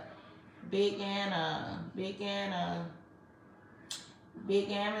 Lisa, Big Anna, Big Anna's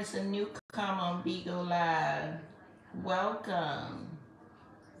a newcomer on Bigo Live. Welcome.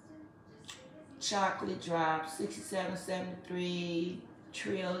 Chocolate Drop, 6773,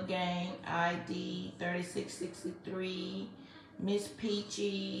 Trill Gang, ID 3663, Miss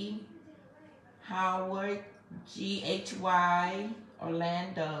Peachy, Howard, GHY,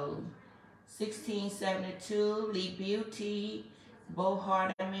 Orlando, 1672, Lee Beauty, Bo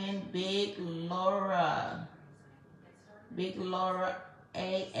Hardeman, Big Laura,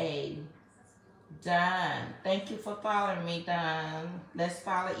 AA, Don, thank you for following me, Don. Let's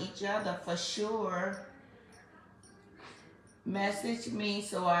follow each other for sure. Message me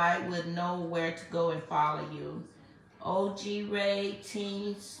so I would know where to go and follow you. OG Ray,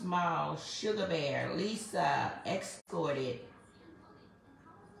 Teen Small, Sugar Bear, Lisa, Escorted.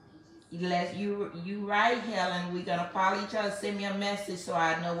 You right, Helen. We're gonna follow each other. Send me a message so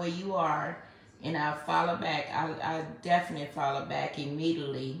I know where you are, and I'll follow back. I definitely follow back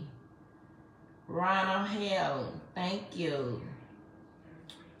immediately. Ronald Hell, thank you.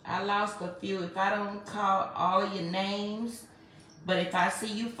 I lost a few. If I don't call all of your names, but if I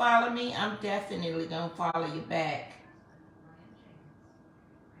see you follow me, I'm definitely gonna follow you back.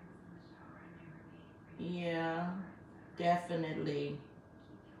 Yeah, definitely.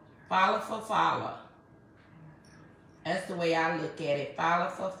 Follow for follow. That's the way I look at it. Follow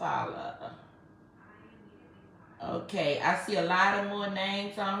for follow. Okay, I see a lot of more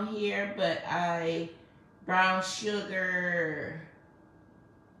names on here, but Brown Sugar,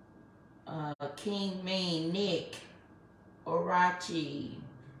 King Mean, Nick, Orachi.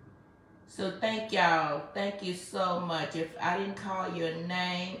 So thank y'all. Thank you so much. If I didn't call your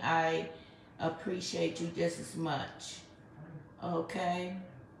name, I appreciate you just as much. Okay?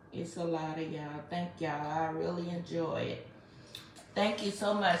 It's a lot of y'all. Thank y'all. I really enjoy it. Thank you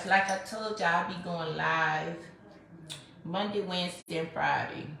so much. Like I told y'all, I'll be going live Monday, Wednesday, and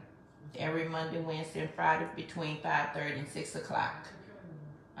Friday. Every Monday, Wednesday, and Friday between 5:30 and 6 o'clock.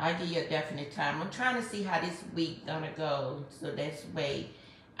 I'll give you a definite time. I'm trying to see how this week gonna go, so that's way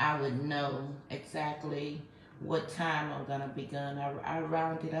I would know exactly what time I'm gonna be going. I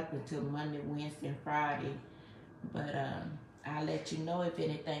rounded up until Monday, Wednesday, and Friday, but I'll let you know if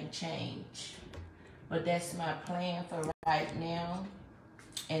anything changed. But that's my plan for right now.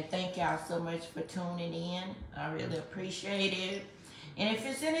 And thank y'all so much for tuning in. I really appreciate it. And if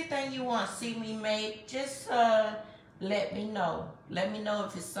there's anything you want to see me make, just let me know. Let me know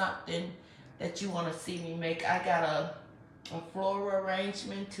if it's something that you want to see me make. I got a floral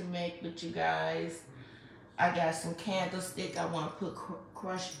arrangement to make with you guys. I got some candlestick. I want to put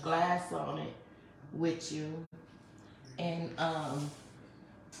crushed glass on it with you. And I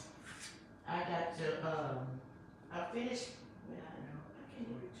got to, I finished, I can't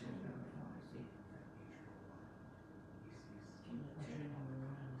even turn it on.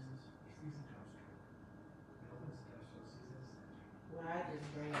 Well, I just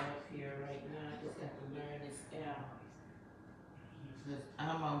bring it up here right now. I just have to learn this app. Because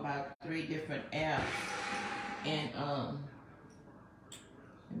I'm on about 3 different apps. And,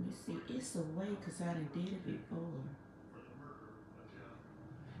 let me see. It's a way because I done did it before.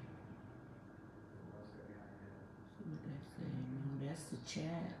 See what that's saying. No, that's the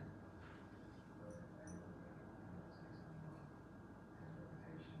chat.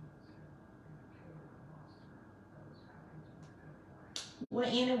 Well,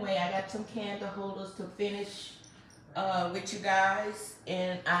 anyway, I got some candle holders to finish with you guys,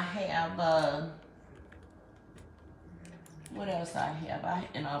 and I have what else I have?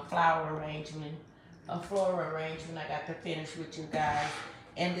 In a floral arrangement I got to finish with you guys,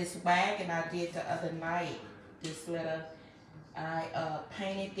 and this wagon I did the other night. This letter I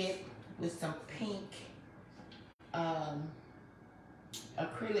painted it with some pink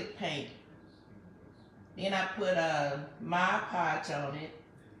acrylic paint. Then I put a Mod Podge on it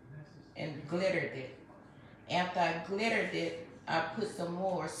and glittered it. After I glittered it, I put some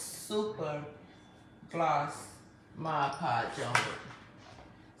more super gloss Mod Podge on it.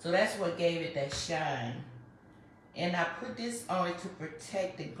 So that's what gave it that shine. And I put this on it to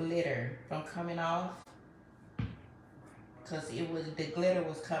protect the glitter from coming off, because the glitter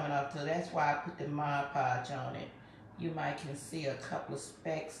was coming off. So that's why I put the Mod Podge on it. You might can see a couple of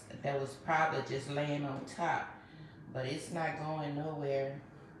specks that was probably just laying on top, but it's not going nowhere.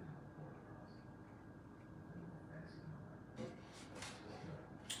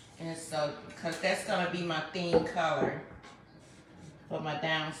 And so, because that's going to be my theme color for my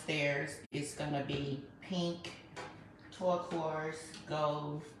downstairs, it's going to be pink, turquoise,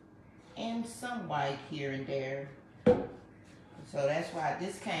 gold, and some white here and there. So that's why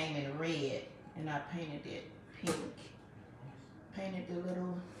this came in red, and I painted it pink. Painted the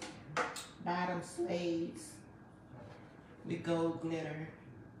little bottom slaves with gold glitter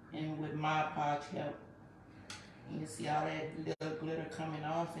and with Mod Podge help. You can see all that little glitter coming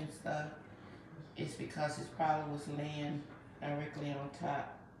off and stuff. It's because it probably was laying directly on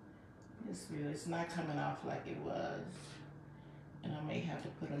top. It's not coming off like it was. And I may have to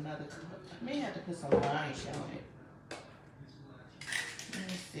put another color. I may have to put some varnish on it. Let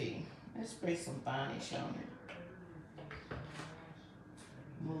me see. Let's spray some varnish on it.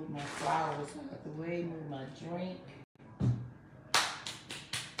 Move my flowers out of the way, move my drink.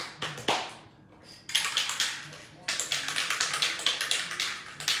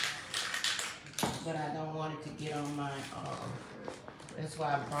 But I don't want it to get on my, that's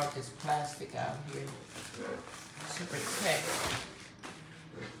why I brought this plastic out here to protect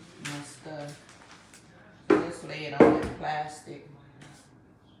my stuff. So let's lay it on that plastic.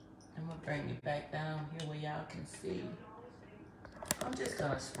 I'm gonna bring it back down here where y'all can see. I'm just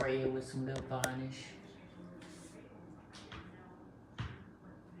gonna spray it with some little varnish.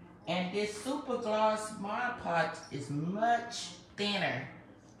 And this Super Gloss Mod Podge is much thinner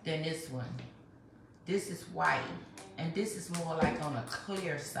than this one. This is white, and this is more like on a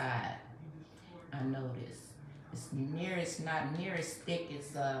clear side. I noticed. It's not near as thick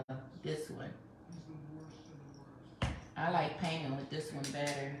as this one. I like painting with this one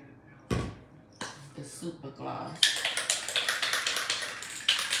better. The Super Gloss.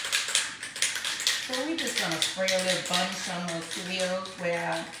 So we're just gonna spray a little varnish on those wheels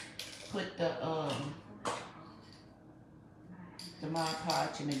where I put the Mod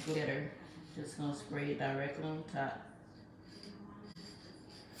Podge and the glitter. Just gonna spray it directly on top.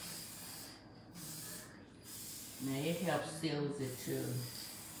 Now it helps seals it too.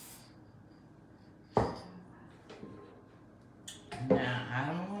 Now I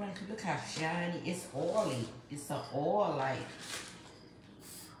don't want to look how shiny. It's oily. It's an oil like.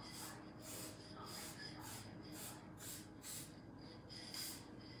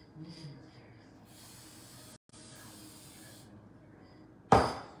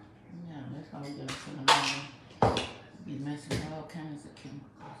 I'm gonna put them on. Be messing with all kinds of chemicals.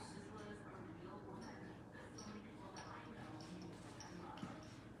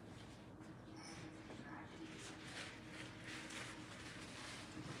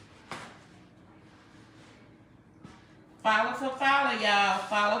 Follow for follow, y'all.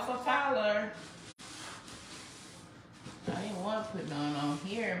 Follow for follow. I didn't want to put none on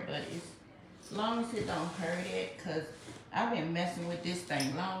here, but it's as long as it don't hurt it, because I've been messing with this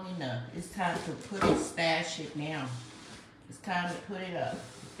thing long enough. It's time to put it, stash it now. It's time to put it up,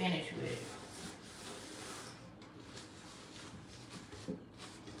 finish with it.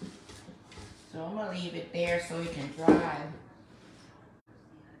 So I'm gonna leave it there so it can dry.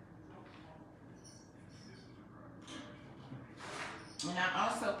 And I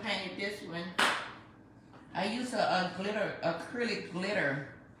also painted this one. I used a acrylic glitter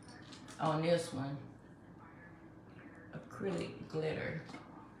on this one. Acrylic glitter.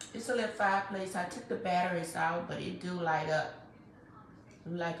 It's a little fireplace. I took the batteries out, but it do light up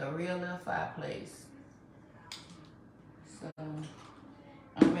like a real little fireplace. So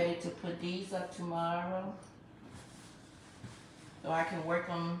I'm ready to put these up tomorrow so I can work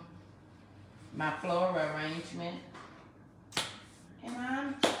on my floral arrangement. And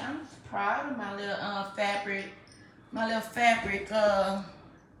I'm proud of my little fabric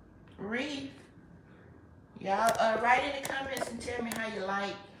wreath. Y'all write in the comments and tell me how you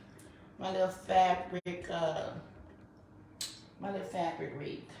like my little fabric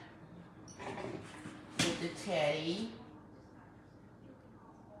wreath with the teddy.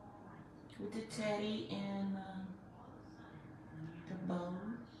 With the teddy and the bow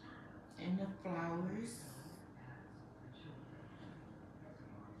and the flowers.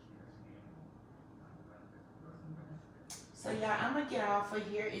 So y'all, I'm gonna get off of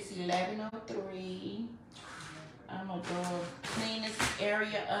here. It's 11:03. I'm gonna go clean this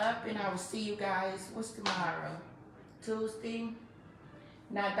area up, and I will see you guys. What's tomorrow? Tuesday.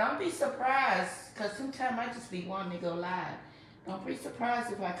 Now don't be surprised, cause sometimes I just be wanting to go live. Don't be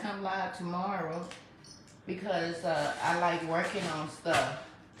surprised if I come live tomorrow, because I like working on stuff,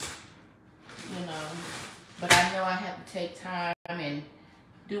 you know. But I know I have to take time and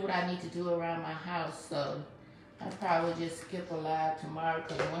do what I need to do around my house, so I'll probably just skip a live tomorrow,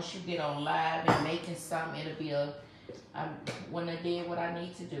 because once you get on live and making something, it'll be when I did what I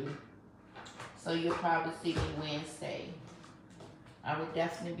need to do. So you'll probably see me Wednesday. I will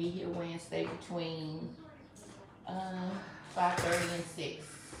definitely be here Wednesday between 5:30 and 6.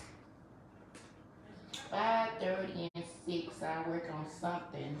 5:30 and 6, I work on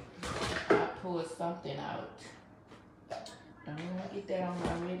something. I pull something out. Don't want to get that on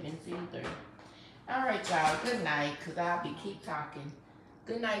my ribbons either. All right, y'all. Good night, because I'll be keep talking.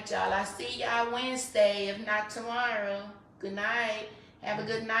 Good night, y'all. I see y'all Wednesday, if not tomorrow. Good night. Have a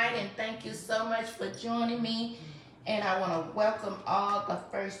good night, and thank you so much for joining me. And I want to welcome all the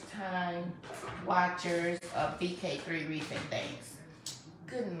first-time watchers of VK3 Wreath and things.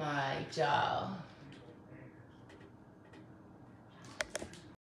 Good night, y'all.